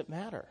what does it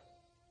matter?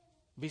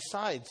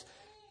 Besides,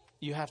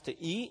 you have to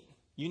eat.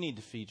 You need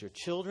to feed your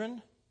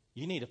children.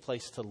 You need a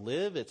place to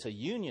live. It's a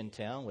union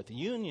town with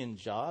union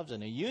jobs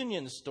and a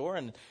union store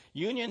and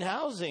union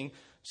housing.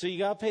 So you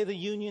got to pay the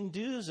union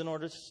dues in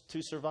order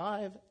to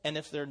survive. And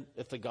if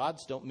the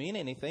gods don't mean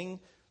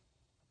anything,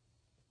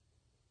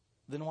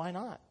 then why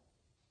not?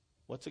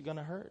 What's it going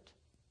to hurt?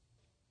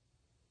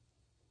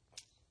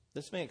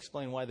 This may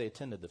explain why they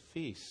attended the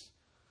feast.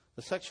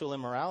 The sexual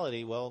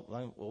immorality,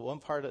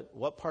 what part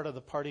of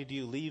the party do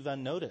you leave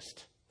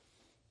unnoticed?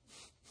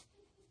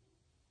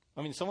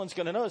 I mean, someone's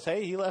going to notice,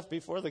 hey, he left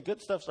before the good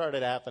stuff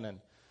started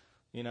happening.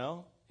 You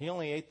know, he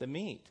only ate the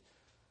meat.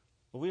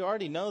 Well, we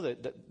already know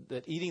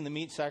that eating the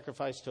meat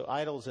sacrificed to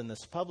idols in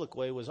this public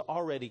way was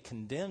already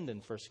condemned in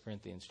 1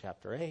 Corinthians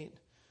chapter 8.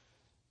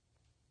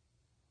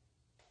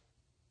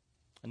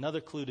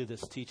 Another clue to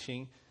this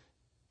teaching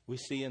we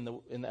see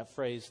in that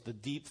phrase, the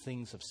deep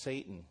things of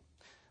Satan.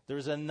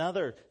 There's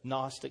another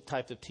Gnostic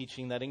type of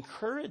teaching that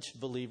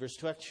encouraged believers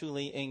to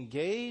actually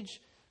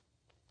engage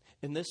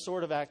in this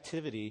sort of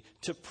activity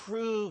to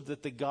prove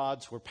that the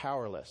gods were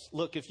powerless.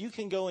 Look, if you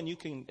can go and you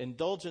can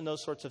indulge in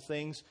those sorts of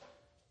things,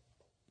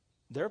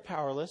 they're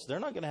powerless. They're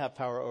not going to have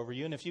power over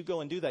you. And if you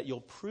go and do that,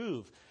 you'll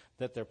prove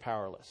that they're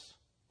powerless.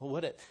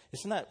 Well,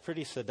 isn't that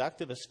pretty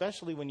seductive,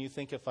 especially when you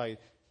think I'm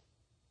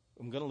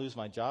going to lose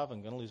my job,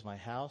 I'm going to lose my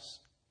house,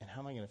 and how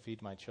am I going to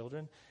feed my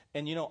children?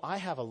 And, you know, I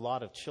have a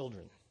lot of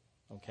children,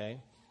 okay?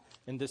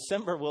 In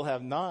December, we'll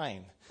have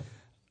 9.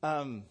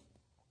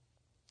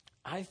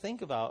 I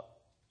think about,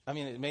 I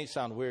mean, it may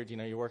sound weird, you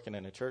know, you're working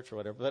in a church or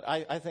whatever, but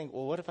I think,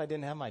 well, what if I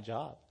didn't have my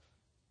job?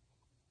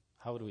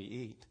 How would we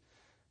eat?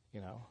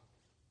 You know,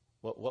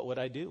 what would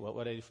I do? What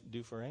would I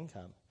do for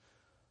income?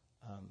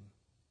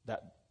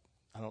 That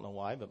I don't know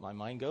why, but my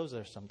mind goes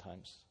there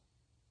sometimes.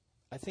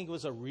 I think it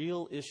was a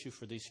real issue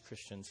for these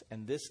Christians,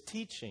 and this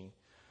teaching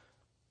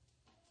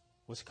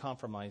was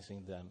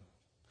compromising them.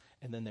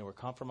 And then they were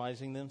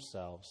compromising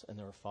themselves, and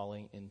they were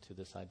falling into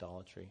this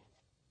idolatry.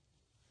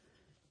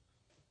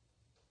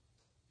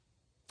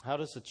 How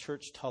does the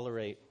church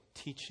tolerate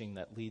teaching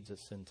that leads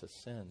us into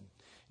sin?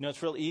 You know,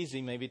 it's real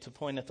easy maybe to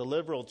point at the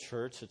liberal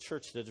church, a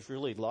church that has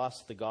really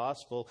lost the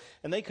gospel,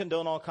 and they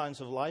condone all kinds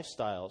of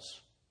lifestyles.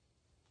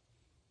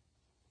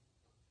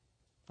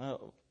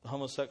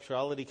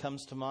 Homosexuality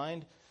comes to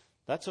mind.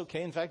 That's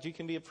okay. In fact, you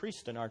can be a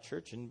priest in our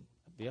church and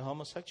be a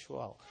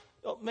homosexual.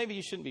 Oh, maybe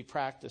you shouldn't be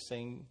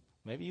practicing.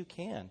 Maybe you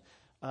can.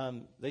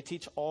 They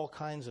teach all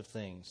kinds of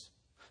things.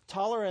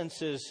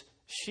 Tolerance is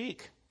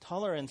chic.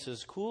 Tolerance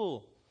is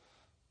cool.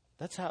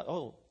 That's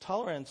how,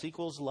 tolerance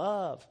equals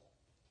love.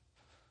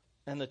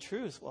 And the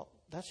truth, well,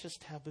 that's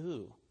just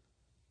taboo.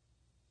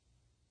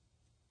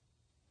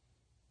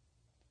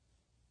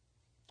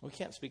 We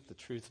can't speak the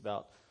truth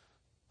about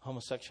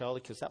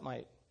homosexuality because that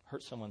might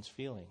hurt someone's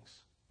feelings.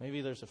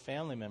 Maybe there's a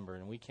family member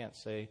and we can't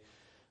say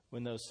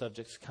when those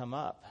subjects come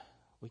up,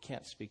 we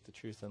can't speak the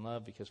truth in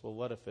love because, well,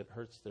 what if it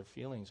hurts their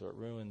feelings or it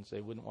ruins,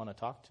 they wouldn't want to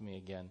talk to me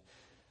again?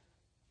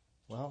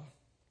 Well,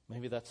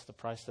 maybe that's the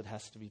price that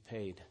has to be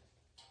paid.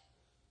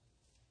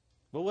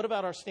 But what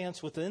about our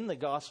stance within the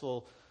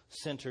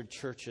gospel-centered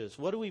churches?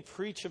 What do we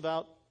preach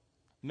about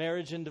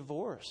marriage and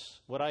divorce?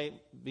 What I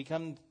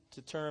become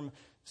to term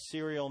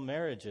serial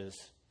marriages.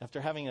 After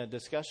having a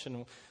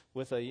discussion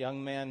with a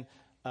young man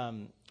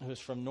who's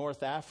from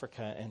North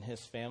Africa and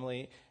his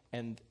family,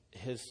 and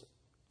his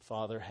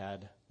father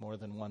had more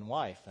than one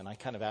wife. And I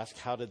kind of asked,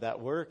 how did that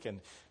work?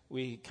 And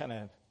we kind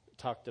of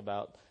talked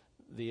about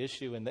the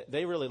issue. And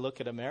they really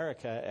look at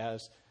America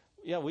as,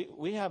 yeah,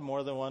 we have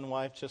more than one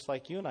wife just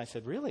like you. And I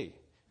said, really?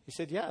 He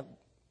said, yeah,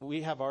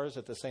 we have ours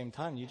at the same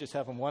time. You just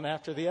have them one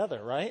after the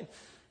other, right?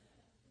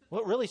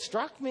 What really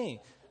struck me,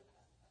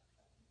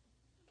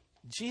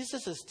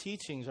 Jesus'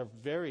 teachings are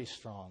very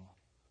strong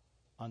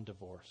on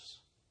divorce.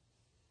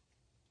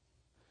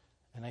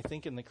 And I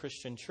think in the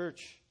Christian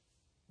church,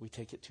 we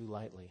take it too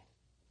lightly.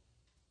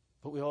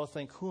 But we all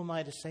think, who am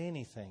I to say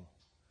anything?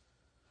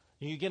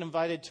 You get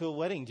invited to a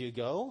wedding. Do you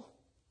go?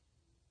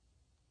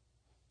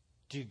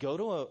 Do you go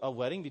to a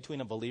wedding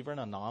between a believer and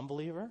a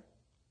non-believer?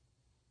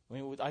 I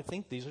mean, I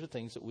think these are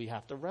things that we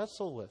have to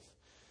wrestle with.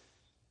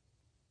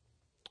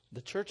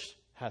 The church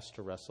has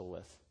to wrestle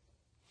with.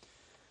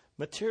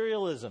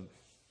 Materialism.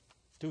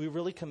 Do we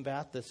really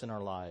combat this in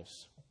our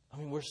lives? I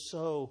mean,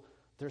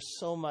 there's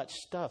so much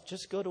stuff.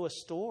 Just go to a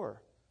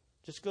store.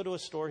 Just go to a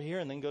store here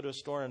and then go to a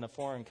store in a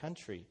foreign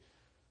country.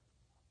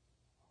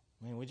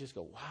 I mean, we just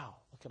go, wow,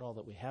 look at all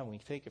that we have. We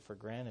take it for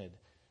granted.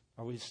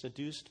 Are we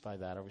seduced by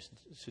that? Are we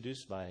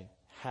seduced by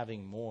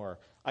having more?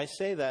 I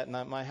say that,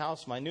 and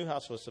my new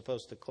house was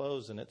supposed to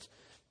close, and it's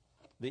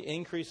the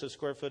increase of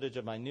square footage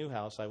of my new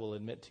house, I will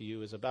admit to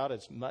you, is about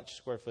as much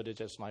square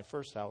footage as my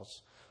first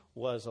house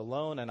was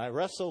alone. And I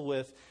wrestle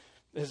with,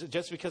 is it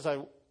just because I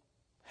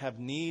have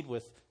need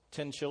with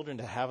 10 children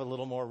to have a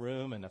little more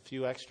room and a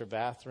few extra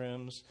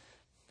bathrooms?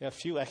 Yeah, a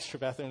few extra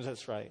bathrooms,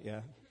 that's right,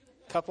 yeah.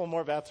 A couple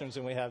more bathrooms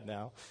than we have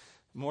now.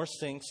 More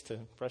sinks to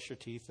brush your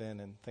teeth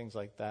in and things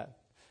like that.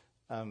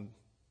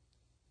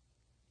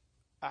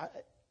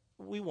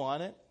 We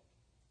want it,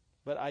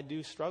 but I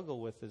do struggle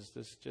with, is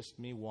this just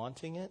me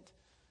wanting it,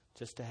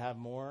 just to have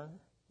more,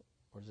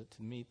 or is it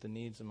to meet the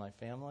needs of my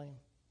family?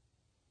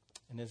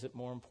 And is it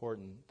more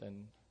important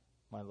than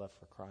my love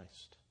for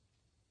Christ?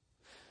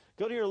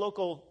 Go to your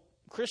local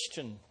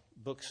Christian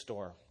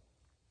bookstore.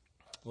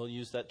 We'll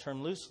use that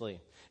term loosely.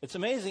 It's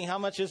amazing how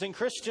much isn't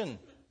Christian.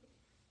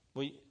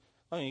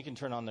 You can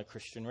turn on the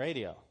Christian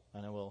radio,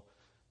 and I will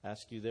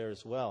ask you there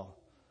as well.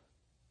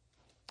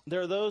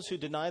 There are those who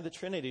deny the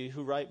Trinity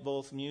who write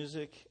both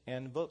music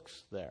and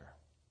books there.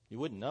 You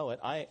wouldn't know it.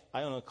 I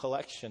own a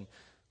collection,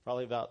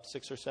 probably about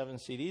 6 or 7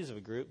 CDs of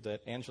a group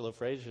that Angela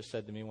Fraser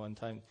said to me one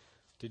time,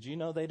 "Did you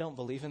know they don't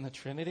believe in the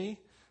Trinity?"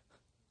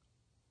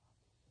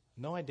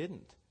 No, I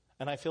didn't.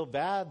 And I feel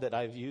bad that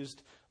I've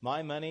used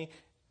my money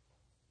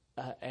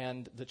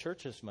and the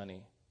church's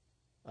money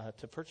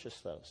to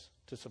purchase those,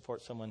 to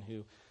support someone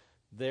who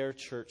their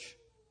church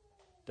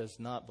does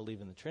not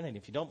believe in the Trinity.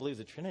 If you don't believe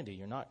the Trinity,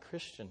 you're not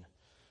Christian.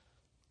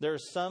 There are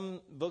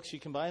some books you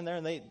can buy in there,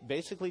 and they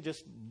basically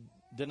just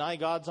deny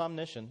God's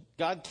omniscience.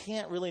 God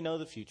can't really know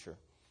the future.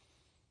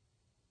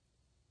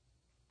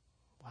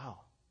 Wow.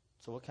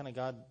 So what kind of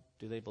God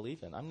do they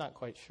believe in? I'm not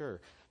quite sure.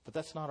 But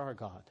that's not our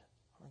God.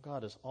 Our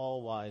God is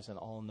all-wise and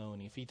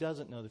all-knowing. If he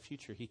doesn't know the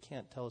future, he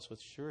can't tell us with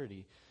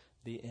surety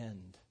the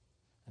end.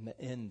 And the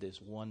end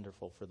is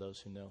wonderful for those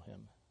who know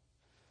him.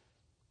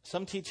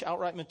 Some teach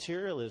outright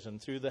materialism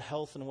through the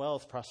health and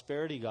wealth,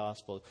 prosperity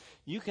gospel.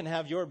 You can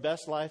have your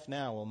best life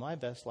now. Well, my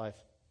best life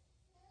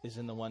is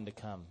in the one to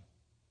come.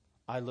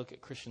 I look at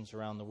Christians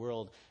around the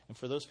world, and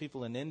for those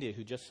people in India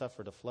who just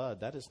suffered a flood,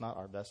 that is not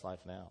our best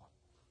life now.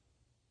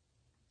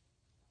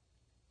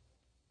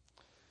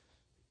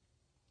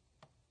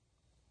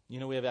 You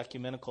know, we have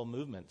ecumenical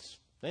movements.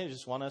 They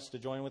just want us to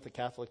join with the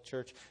Catholic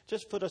Church.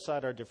 Just put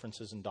aside our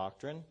differences in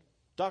doctrine.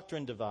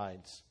 Doctrine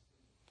divides.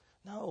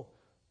 No.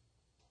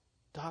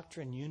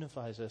 Doctrine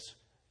unifies us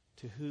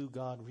to who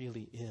God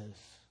really is.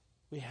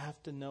 We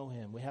have to know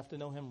him. We have to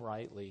know him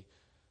rightly.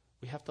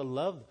 We have to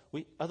love.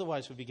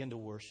 Otherwise, we begin to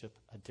worship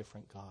a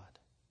different God.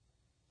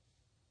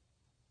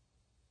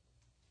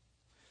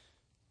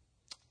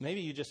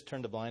 Maybe you just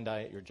turned a blind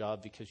eye at your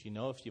job because you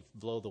know if you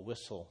blow the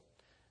whistle,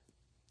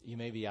 you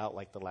may be out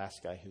like the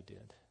last guy who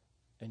did.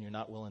 And you're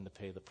not willing to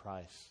pay the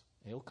price.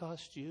 It'll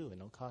cost you and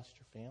it'll cost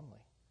your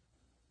family.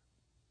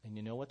 And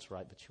you know what's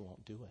right, but you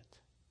won't do it.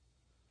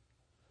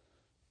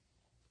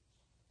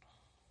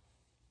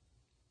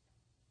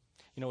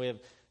 You know, we have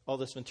all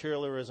this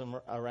materialism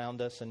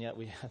around us, and yet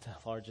we have the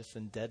largest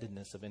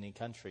indebtedness of any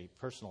country,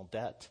 personal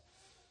debt.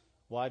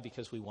 Why?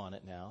 Because we want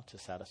it now to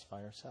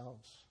satisfy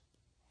ourselves.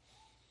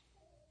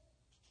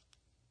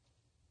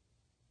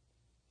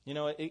 You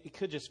know, it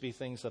could just be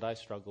things that I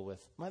struggle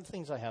with. My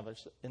things I have are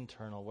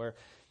internal, where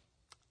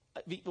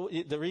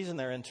the reason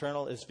they're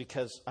internal is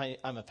because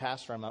I'm a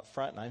pastor, I'm up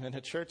front, and I'm in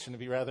a church, and it'd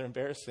be rather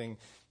embarrassing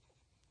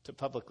to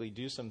publicly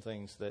do some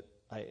things that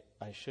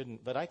I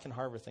shouldn't. But I can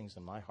harbor things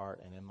in my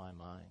heart and in my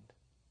mind.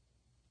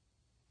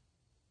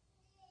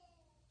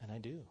 And I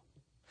do.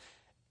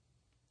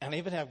 And I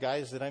even have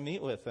guys that I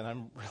meet with, and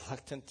I'm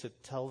reluctant to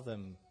tell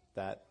them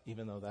that,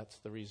 even though that's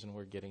the reason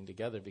we're getting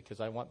together, because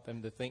I want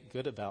them to think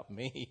good about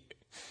me,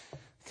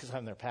 because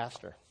I'm their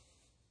pastor.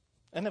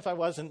 And if I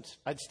wasn't,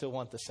 I'd still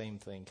want the same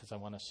thing, because I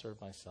want to serve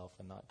myself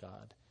and not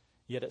God.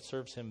 Yet it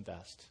serves him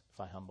best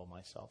if I humble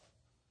myself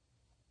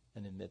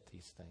and admit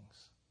these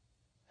things,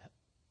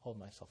 hold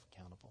myself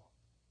accountable.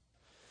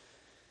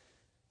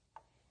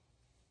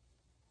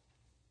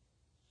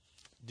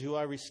 Do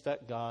I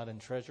respect God and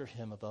treasure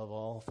him above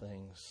all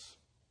things,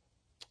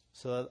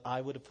 so that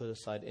I would have put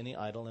aside any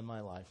idol in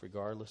my life,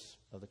 regardless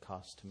of the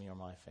cost to me or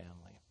my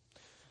family?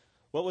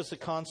 What was the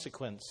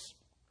consequence?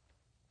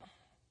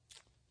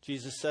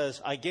 Jesus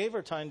says, I gave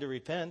her time to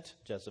repent,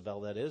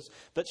 Jezebel that is,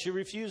 but she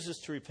refuses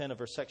to repent of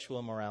her sexual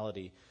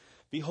immorality.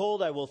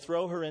 Behold, I will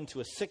throw her into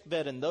a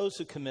sickbed, and those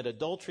who commit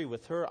adultery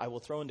with her I will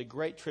throw into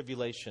great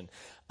tribulation,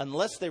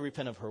 unless they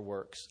repent of her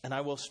works. And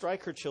I will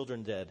strike her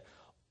children dead.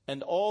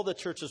 And all the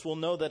churches will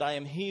know that I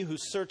am he who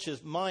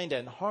searches mind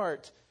and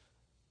heart.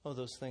 Oh,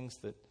 those things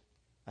that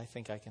I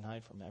think I can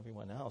hide from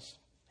everyone else,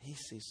 he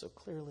sees so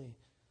clearly.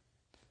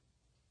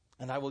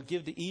 And I will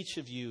give to each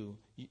of you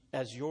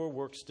as your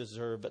works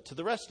deserve. But to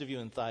the rest of you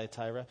in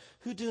Thyatira,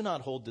 who do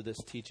not hold to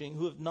this teaching,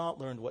 who have not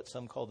learned what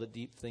some call the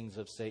deep things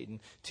of Satan,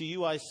 to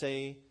you I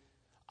say,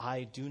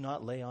 I do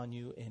not lay on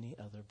you any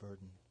other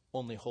burden.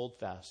 Only hold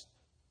fast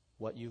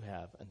what you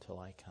have until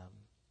I come.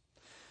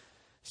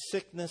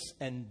 Sickness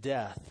and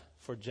death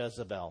for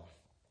Jezebel.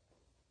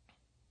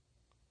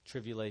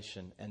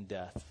 Tribulation and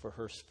death for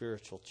her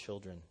spiritual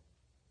children.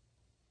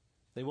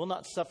 They will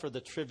not suffer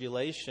the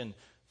tribulation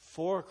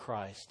for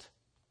Christ,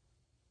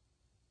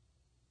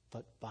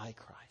 but by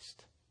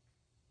Christ.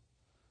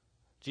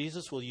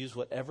 Jesus will use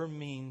whatever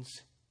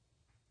means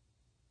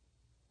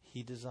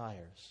he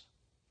desires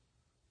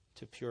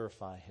to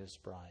purify his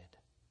bride.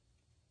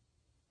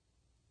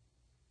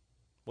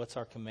 What's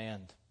our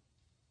command?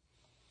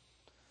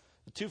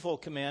 A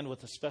twofold command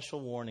with a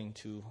special warning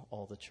to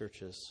all the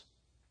churches.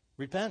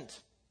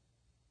 Repent.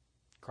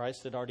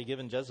 Christ had already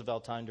given Jezebel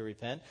time to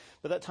repent,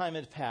 but that time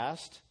had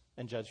passed,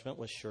 and judgment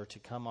was sure to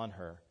come on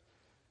her.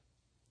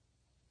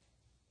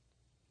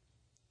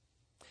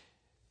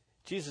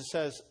 Jesus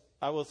says,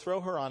 I will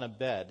throw her on a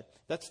bed.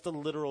 That's the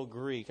literal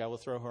Greek. I will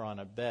throw her on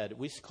a bed.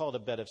 We call it a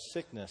bed of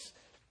sickness.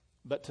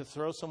 But to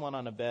throw someone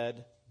on a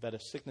bed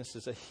of sickness,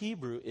 is a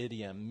Hebrew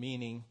idiom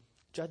meaning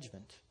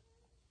judgment.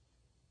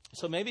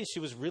 So maybe she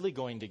was really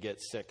going to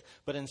get sick,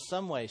 but in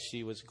some way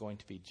she was going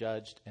to be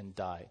judged and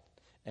die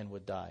and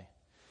would die.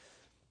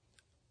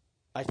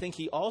 I think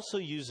he also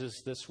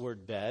uses this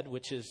word bed,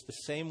 which is the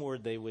same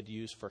word they would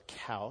use for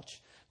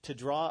couch, to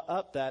draw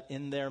up that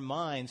in their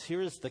minds.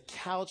 Here is the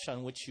couch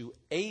on which you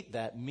ate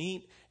that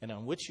meat and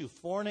on which you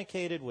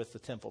fornicated with the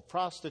temple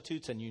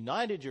prostitutes and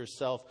united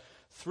yourself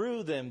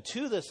through them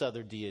to this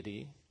other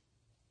deity.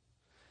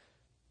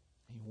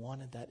 He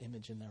wanted that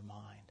image in their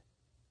mind.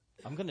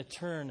 I'm going to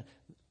turn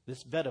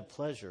this bed of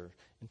pleasure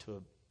into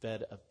a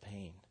bed of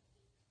pain,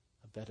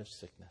 a bed of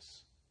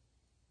sickness.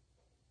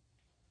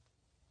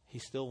 He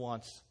still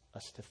wants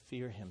us to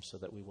fear him so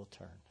that we will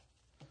turn.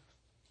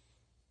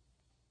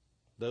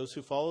 Those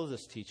who follow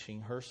this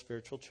teaching, her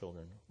spiritual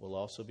children, will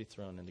also be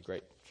thrown into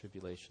great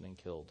tribulation and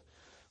killed.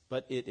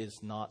 But it is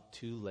not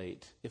too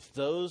late. If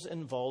those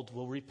involved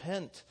will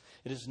repent,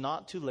 it is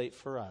not too late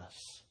for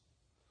us.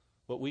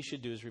 What we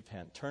should do is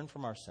repent, turn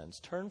from our sins,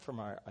 turn from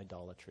our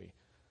idolatry,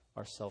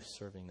 our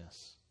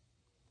self-servingness.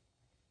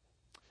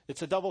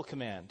 It's a double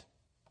command.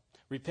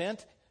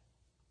 Repent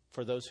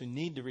for those who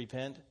need to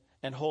repent,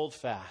 and hold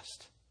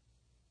fast.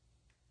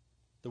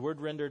 The word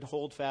rendered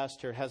hold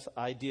fast here has the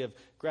idea of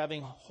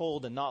grabbing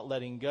hold and not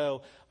letting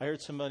go. I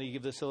heard somebody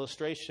give this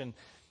illustration,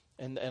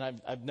 and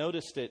I've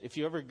noticed it. If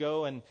you ever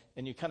go and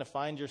you kind of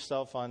find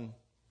yourself on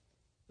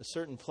a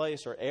certain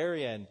place or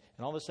area, and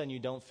all of a sudden you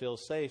don't feel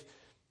safe,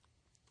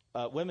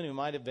 women who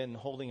might have been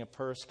holding a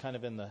purse kind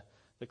of in the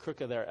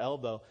crook of their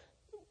elbow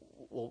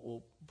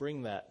will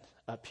bring that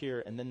up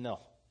here, and then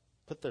they'll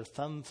put their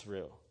thumb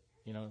through,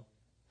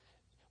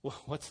 Well,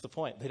 what's the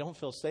point? They don't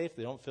feel safe.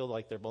 They don't feel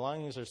like their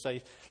belongings are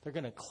safe. They're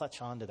going to clutch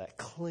onto that,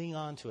 cling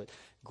onto it.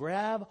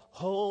 Grab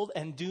hold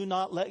and do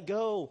not let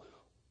go.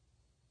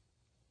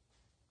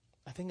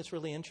 I think it's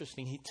really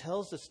interesting. He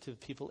tells this to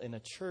people in a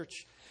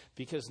church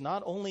because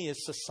not only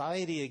is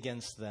society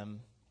against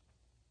them,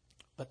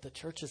 but the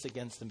church is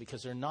against them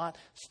because they're not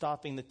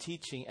stopping the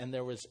teaching, and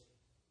there was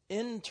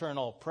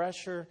internal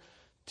pressure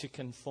to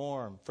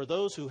conform. For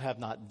those who have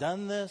not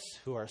done this,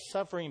 who are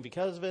suffering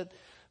because of it,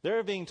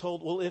 they're being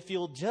told, well, if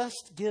you'll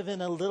just give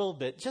in a little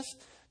bit,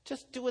 just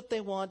do what they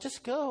want,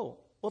 just go.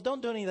 Well,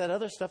 don't do any of that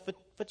other stuff,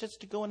 but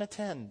just to go and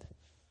attend.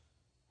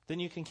 Then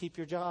you can keep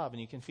your job and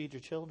you can feed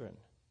your children.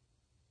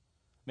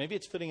 Maybe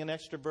it's putting an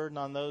extra burden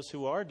on those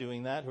who are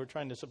doing that, who are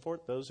trying to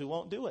support those who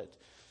won't do it.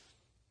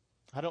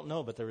 I don't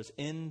know, but there is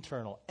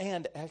internal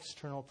and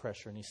external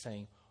pressure, and he's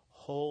saying,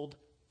 hold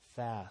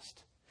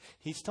fast.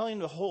 He's telling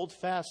them to hold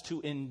fast,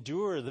 to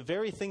endure the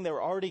very thing they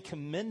were already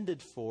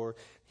commended for.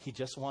 He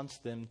just wants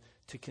them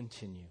to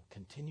continue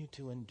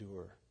to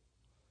endure.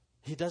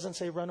 He doesn't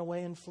say run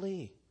away and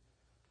flee.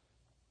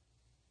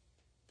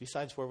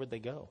 Besides, where would they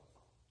go?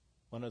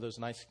 One of those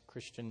nice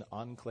Christian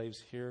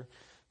enclaves here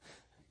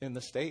in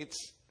the States,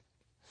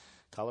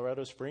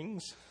 Colorado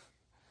Springs.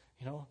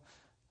 No,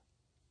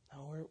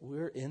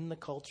 we're in the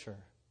culture.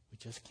 We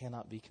just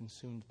cannot be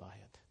consumed by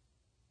it.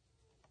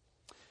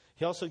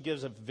 He also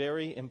gives a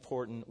very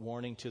important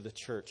warning to the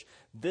church.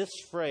 This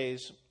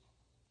phrase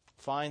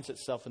finds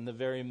itself in the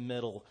very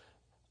middle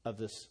of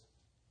this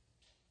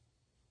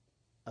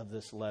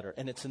letter.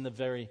 And it's in the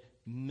very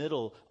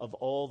middle of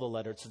all the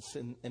letters.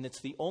 And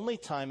it's the only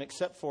time,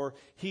 except for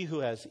he who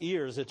has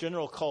ears, a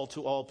general call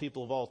to all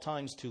people of all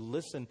times to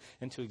listen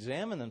and to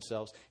examine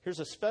themselves. Here's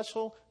a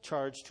special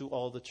charge to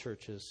all the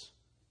churches.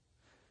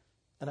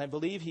 And I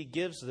believe he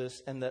gives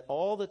this and that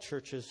all the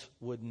churches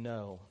would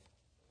know.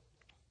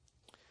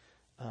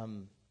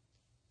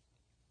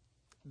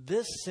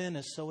 This sin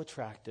is so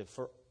attractive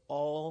for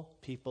all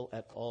people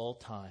at all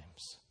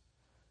times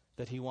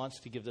that he wants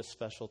to give this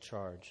special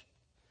charge.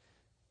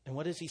 And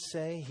what does he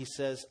say? He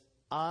says,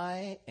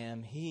 I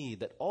am he,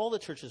 that all the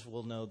churches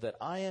will know that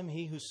I am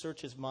he who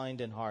searches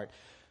mind and heart.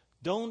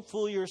 Don't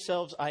fool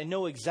yourselves. I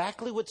know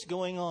exactly what's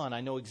going on.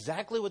 I know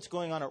exactly what's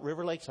going on at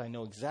River Lakes. I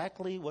know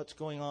exactly what's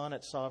going on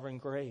at Sovereign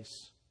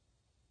Grace.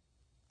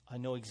 I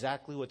know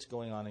exactly what's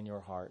going on in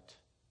your heart.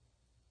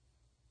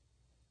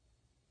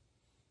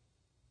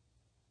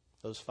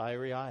 Those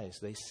fiery eyes,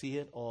 they see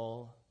it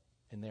all,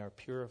 and they are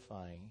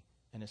purifying,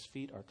 and his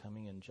feet are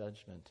coming in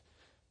judgment.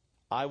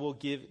 I will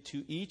give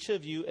to each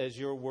of you as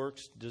your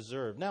works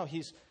deserve. Now,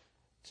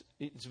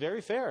 it's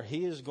very fair.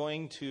 He is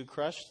going to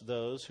crush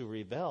those who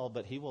rebel,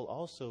 but he will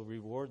also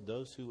reward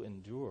those who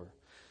endure.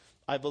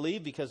 I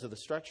believe because of the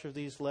structure of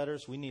these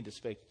letters, we need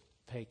to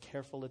pay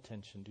careful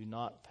attention. Do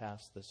not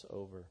pass this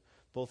over,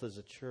 both as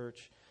a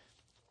church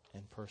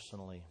and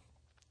personally.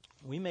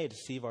 We may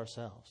deceive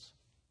ourselves,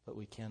 but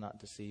we cannot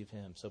deceive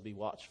him. So be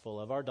watchful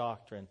of our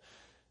doctrine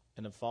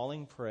and of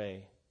falling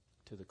prey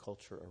to the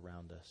culture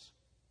around us.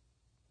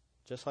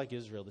 Just like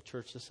Israel, the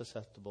church is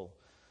susceptible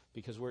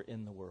because we're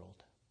in the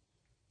world.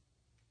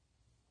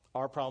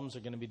 Our problems are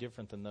going to be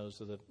different than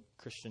those of the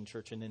Christian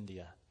church in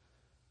India.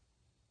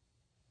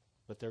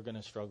 But they're going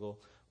to struggle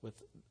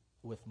with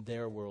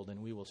their world,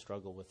 and we will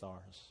struggle with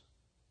ours.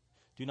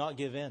 Do not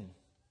give in.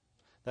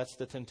 That's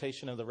the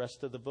temptation of the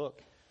rest of the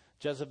book.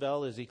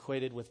 Jezebel is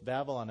equated with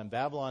Babylon, and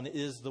Babylon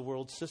is the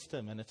world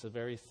system, and it's a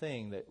very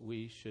thing that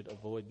we should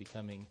avoid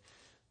becoming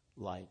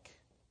like.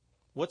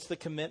 What's the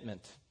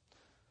commitment?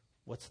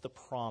 What's the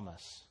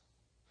promise?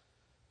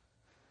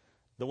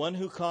 The one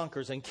who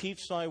conquers and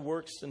keeps my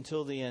works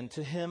until the end,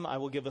 to him I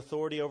will give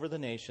authority over the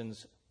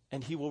nations,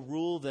 and he will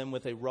rule them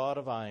with a rod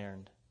of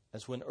iron,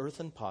 as when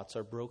earthen pots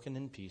are broken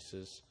in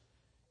pieces,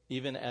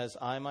 even as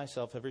I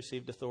myself have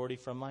received authority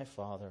from my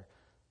Father.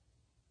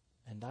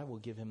 And I will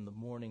give him the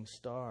morning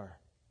star.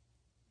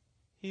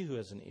 He who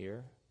has an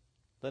ear,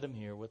 let him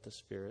hear what the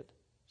Spirit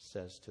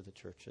says to the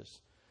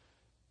churches.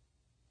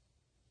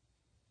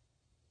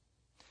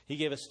 He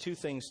gave us two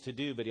things to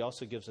do, but he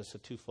also gives us a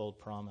twofold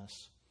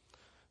promise.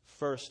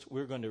 First,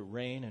 we're going to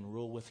reign and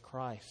rule with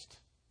Christ.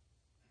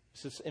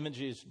 This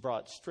imagery is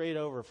brought straight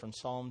over from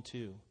Psalm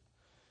 2.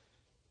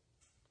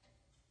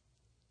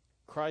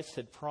 Christ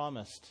had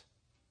promised,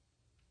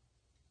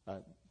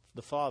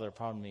 the Father,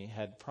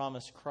 had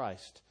promised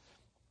Christ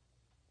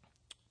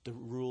to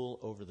rule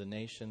over the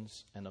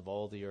nations and of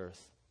all the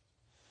earth.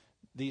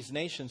 These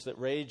nations that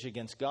rage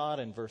against God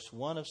in verse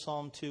 1 of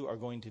Psalm 2 are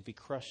going to be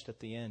crushed at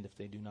the end if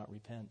they do not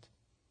repent.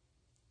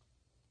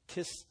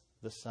 Kiss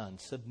the Son.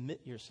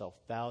 Submit yourself.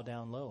 Bow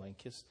down low and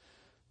kiss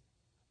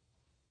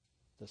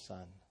the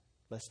Son,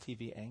 lest he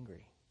be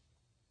angry.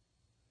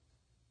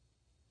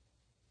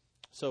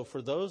 So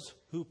for those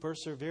who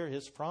persevere,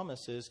 his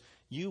promise is,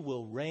 you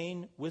will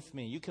reign with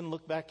me. You can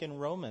look back in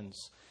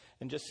Romans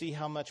and just see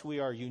how much we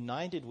are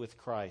united with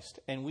Christ,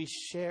 and we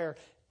share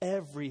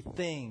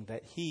everything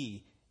that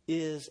he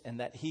is and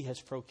that he has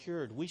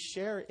procured. We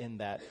share in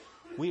that.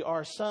 We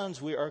are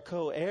sons, we are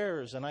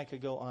co-heirs, and I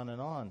could go on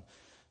and on.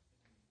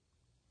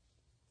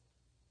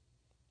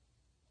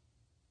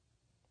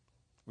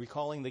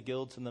 Recalling the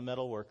guilds and the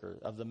metal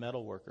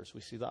workers,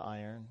 we see the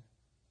iron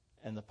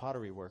and the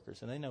pottery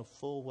workers, and they know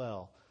full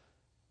well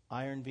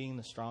iron being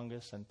the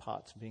strongest and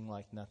pots being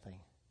like nothing,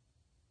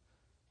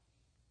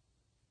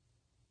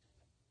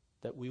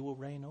 that we will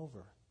reign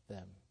over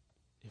them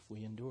if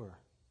we endure.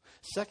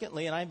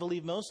 Secondly, and I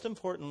believe most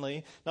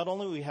importantly, not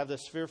only we have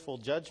this fearful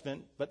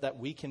judgment, but that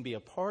we can be a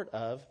part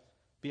of,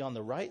 be on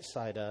the right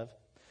side of,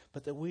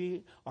 but that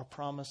we are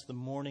promised the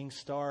morning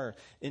star.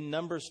 In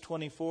Numbers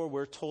 24,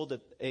 we're told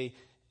that a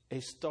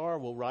star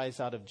will rise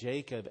out of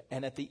Jacob.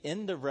 And at the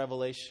end of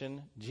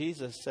Revelation,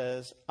 Jesus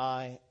says,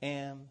 I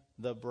am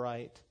the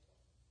bright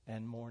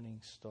and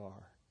morning star.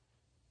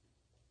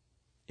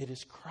 It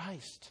is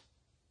Christ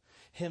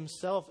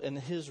himself and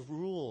his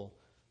rule.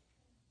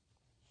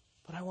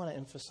 But I want to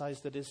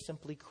emphasize that it is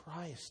simply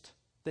Christ,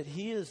 that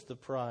he is the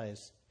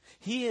prize.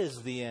 He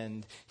is the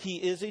end. He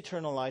is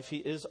eternal life. He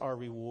is our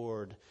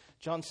reward.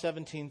 John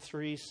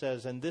 17:3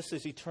 says, and this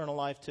is eternal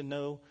life, to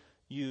know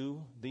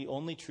you, the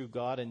only true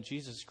God, and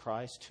Jesus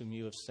Christ, whom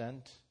you have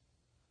sent.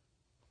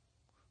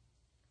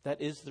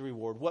 That is the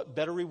reward. What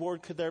better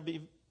reward could there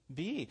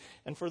be?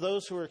 And for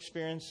those who are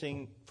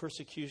experiencing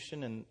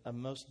persecution in a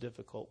most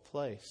difficult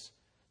place,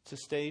 to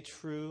stay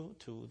true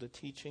to the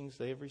teachings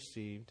they have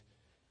received,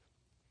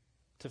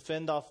 to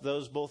fend off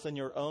those both in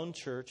your own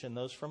church and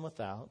those from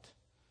without,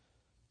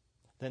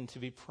 then to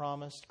be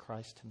promised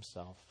Christ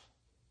himself.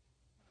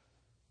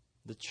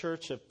 The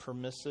church of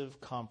permissive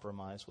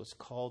compromise was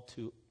called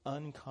to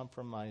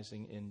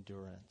uncompromising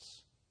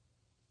endurance.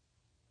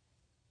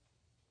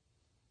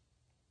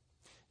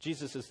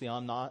 Jesus is the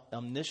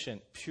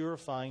omniscient,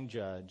 purifying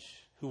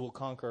judge who will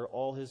conquer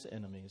all his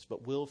enemies,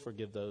 but will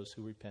forgive those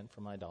who repent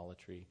from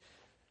idolatry.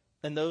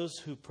 And those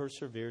who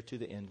persevere to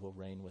the end will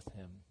reign with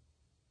him.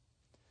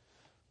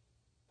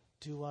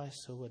 Do I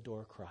so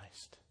adore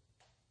Christ?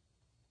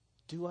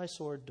 Do I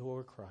so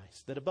adore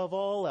Christ that above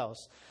all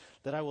else,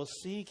 that I will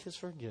seek his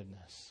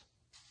forgiveness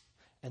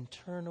and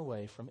turn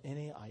away from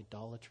any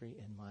idolatry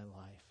in my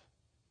life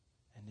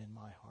and in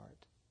my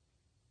heart?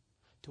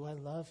 Do I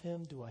love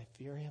him? Do I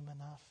fear him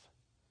enough?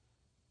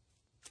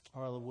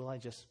 Or will I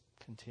just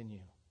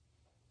continue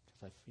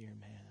because I fear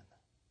man?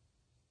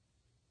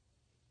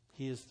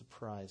 He is the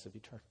prize of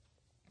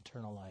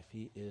eternal life.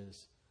 He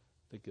is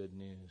the good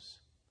news.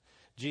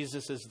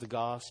 Jesus is the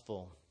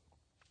gospel.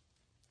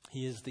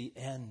 He is the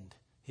end.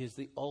 He is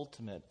the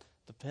ultimate,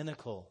 the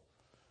pinnacle.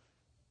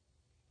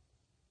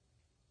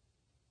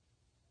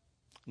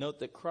 Note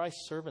that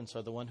Christ's servants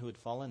are the one who had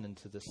fallen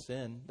into the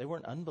sin. They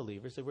weren't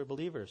unbelievers, they were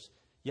believers.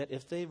 Yet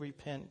if they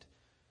repent,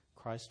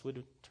 Christ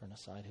would turn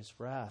aside his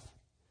wrath.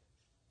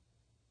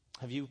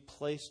 Have you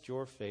placed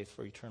your faith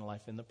for eternal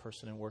life in the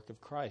person and work of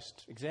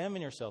Christ?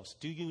 Examine yourselves.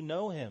 Do you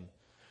know him?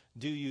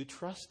 Do you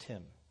trust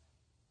him?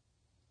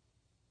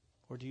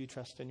 Or do you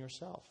trust in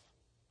yourself?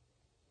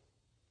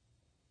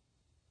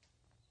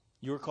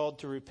 You are called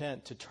to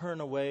repent, to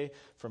turn away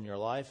from your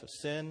life of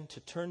sin,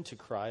 to turn to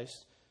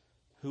Christ,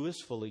 who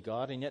is fully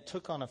God and yet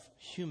took on a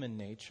human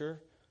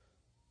nature,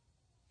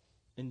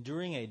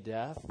 enduring a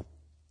death,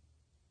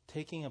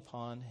 taking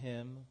upon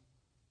him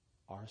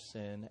our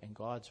sin and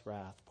God's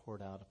wrath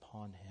poured out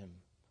upon him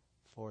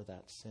for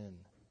that sin.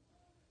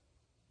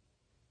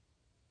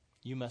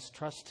 You must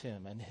trust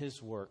him and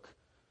his work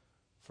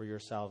for your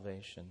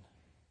salvation.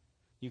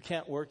 You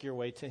can't work your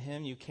way to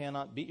him. You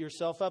cannot beat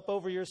yourself up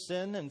over your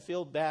sin and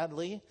feel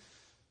badly,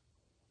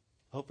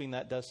 hoping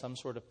that does some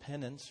sort of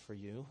penance for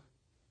you.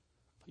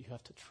 But you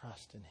have to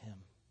trust in him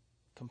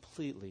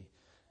completely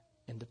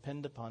and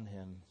depend upon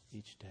him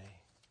each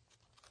day.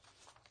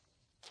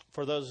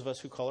 For those of us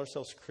who call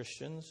ourselves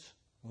Christians,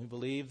 we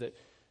believe that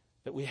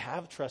we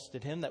have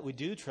trusted him, that we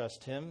do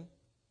trust him.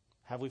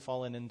 Have we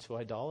fallen into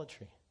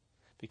idolatry?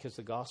 Because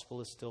the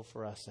gospel is still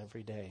for us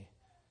every day.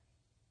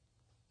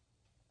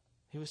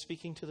 He was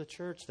speaking to the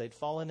church. They'd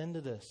fallen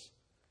into this.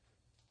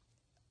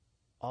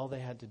 All they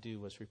had to do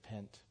was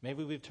repent.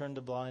 Maybe we've turned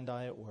a blind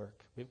eye at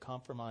work. We've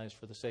compromised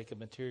for the sake of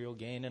material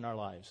gain in our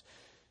lives.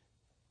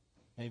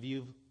 Maybe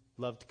you've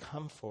loved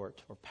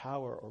comfort or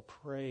power or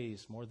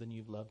praise more than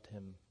you've loved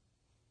him.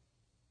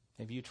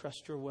 Maybe you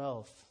trust your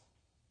wealth,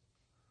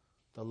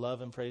 the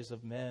love and praise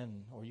of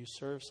men, or you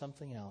serve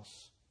something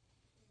else.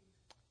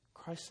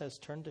 Christ says,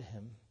 turn to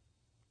him,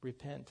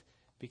 repent,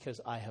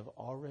 because I have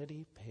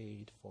already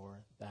paid for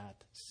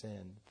that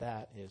sin.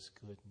 That is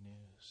good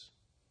news.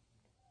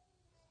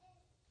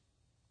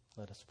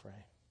 Let us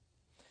pray.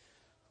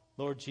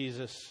 Lord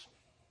Jesus,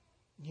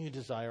 you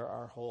desire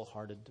our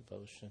wholehearted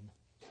devotion.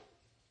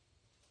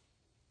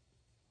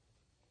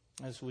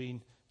 As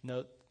we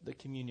note the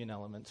communion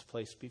elements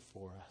placed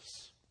before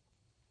us,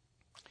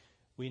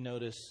 we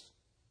notice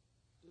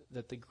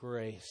that the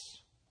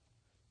grace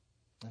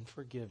and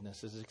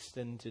forgiveness is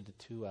extended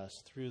to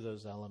us through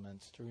those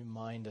elements to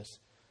remind us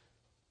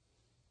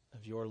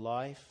of your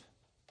life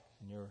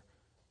and your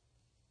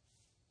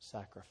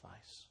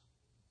sacrifice,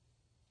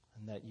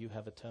 and that you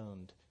have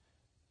atoned,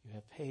 you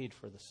have paid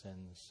for the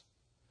sins.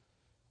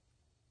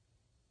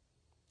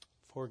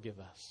 Forgive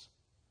us.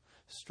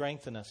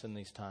 Strengthen us in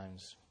these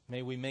times.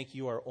 May we make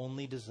you our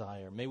only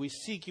desire. May we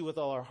seek you with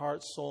all our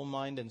heart, soul,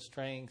 mind, and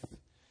strength.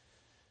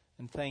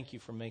 And thank you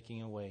for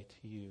making a way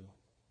to you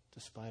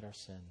despite our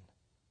sin.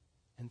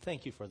 And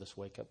thank you for this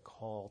wake-up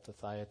call to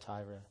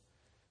Thyatira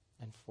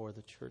and for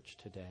the church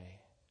today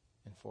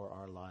and for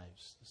our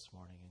lives this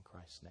morning. In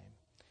Christ's name,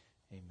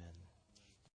 amen.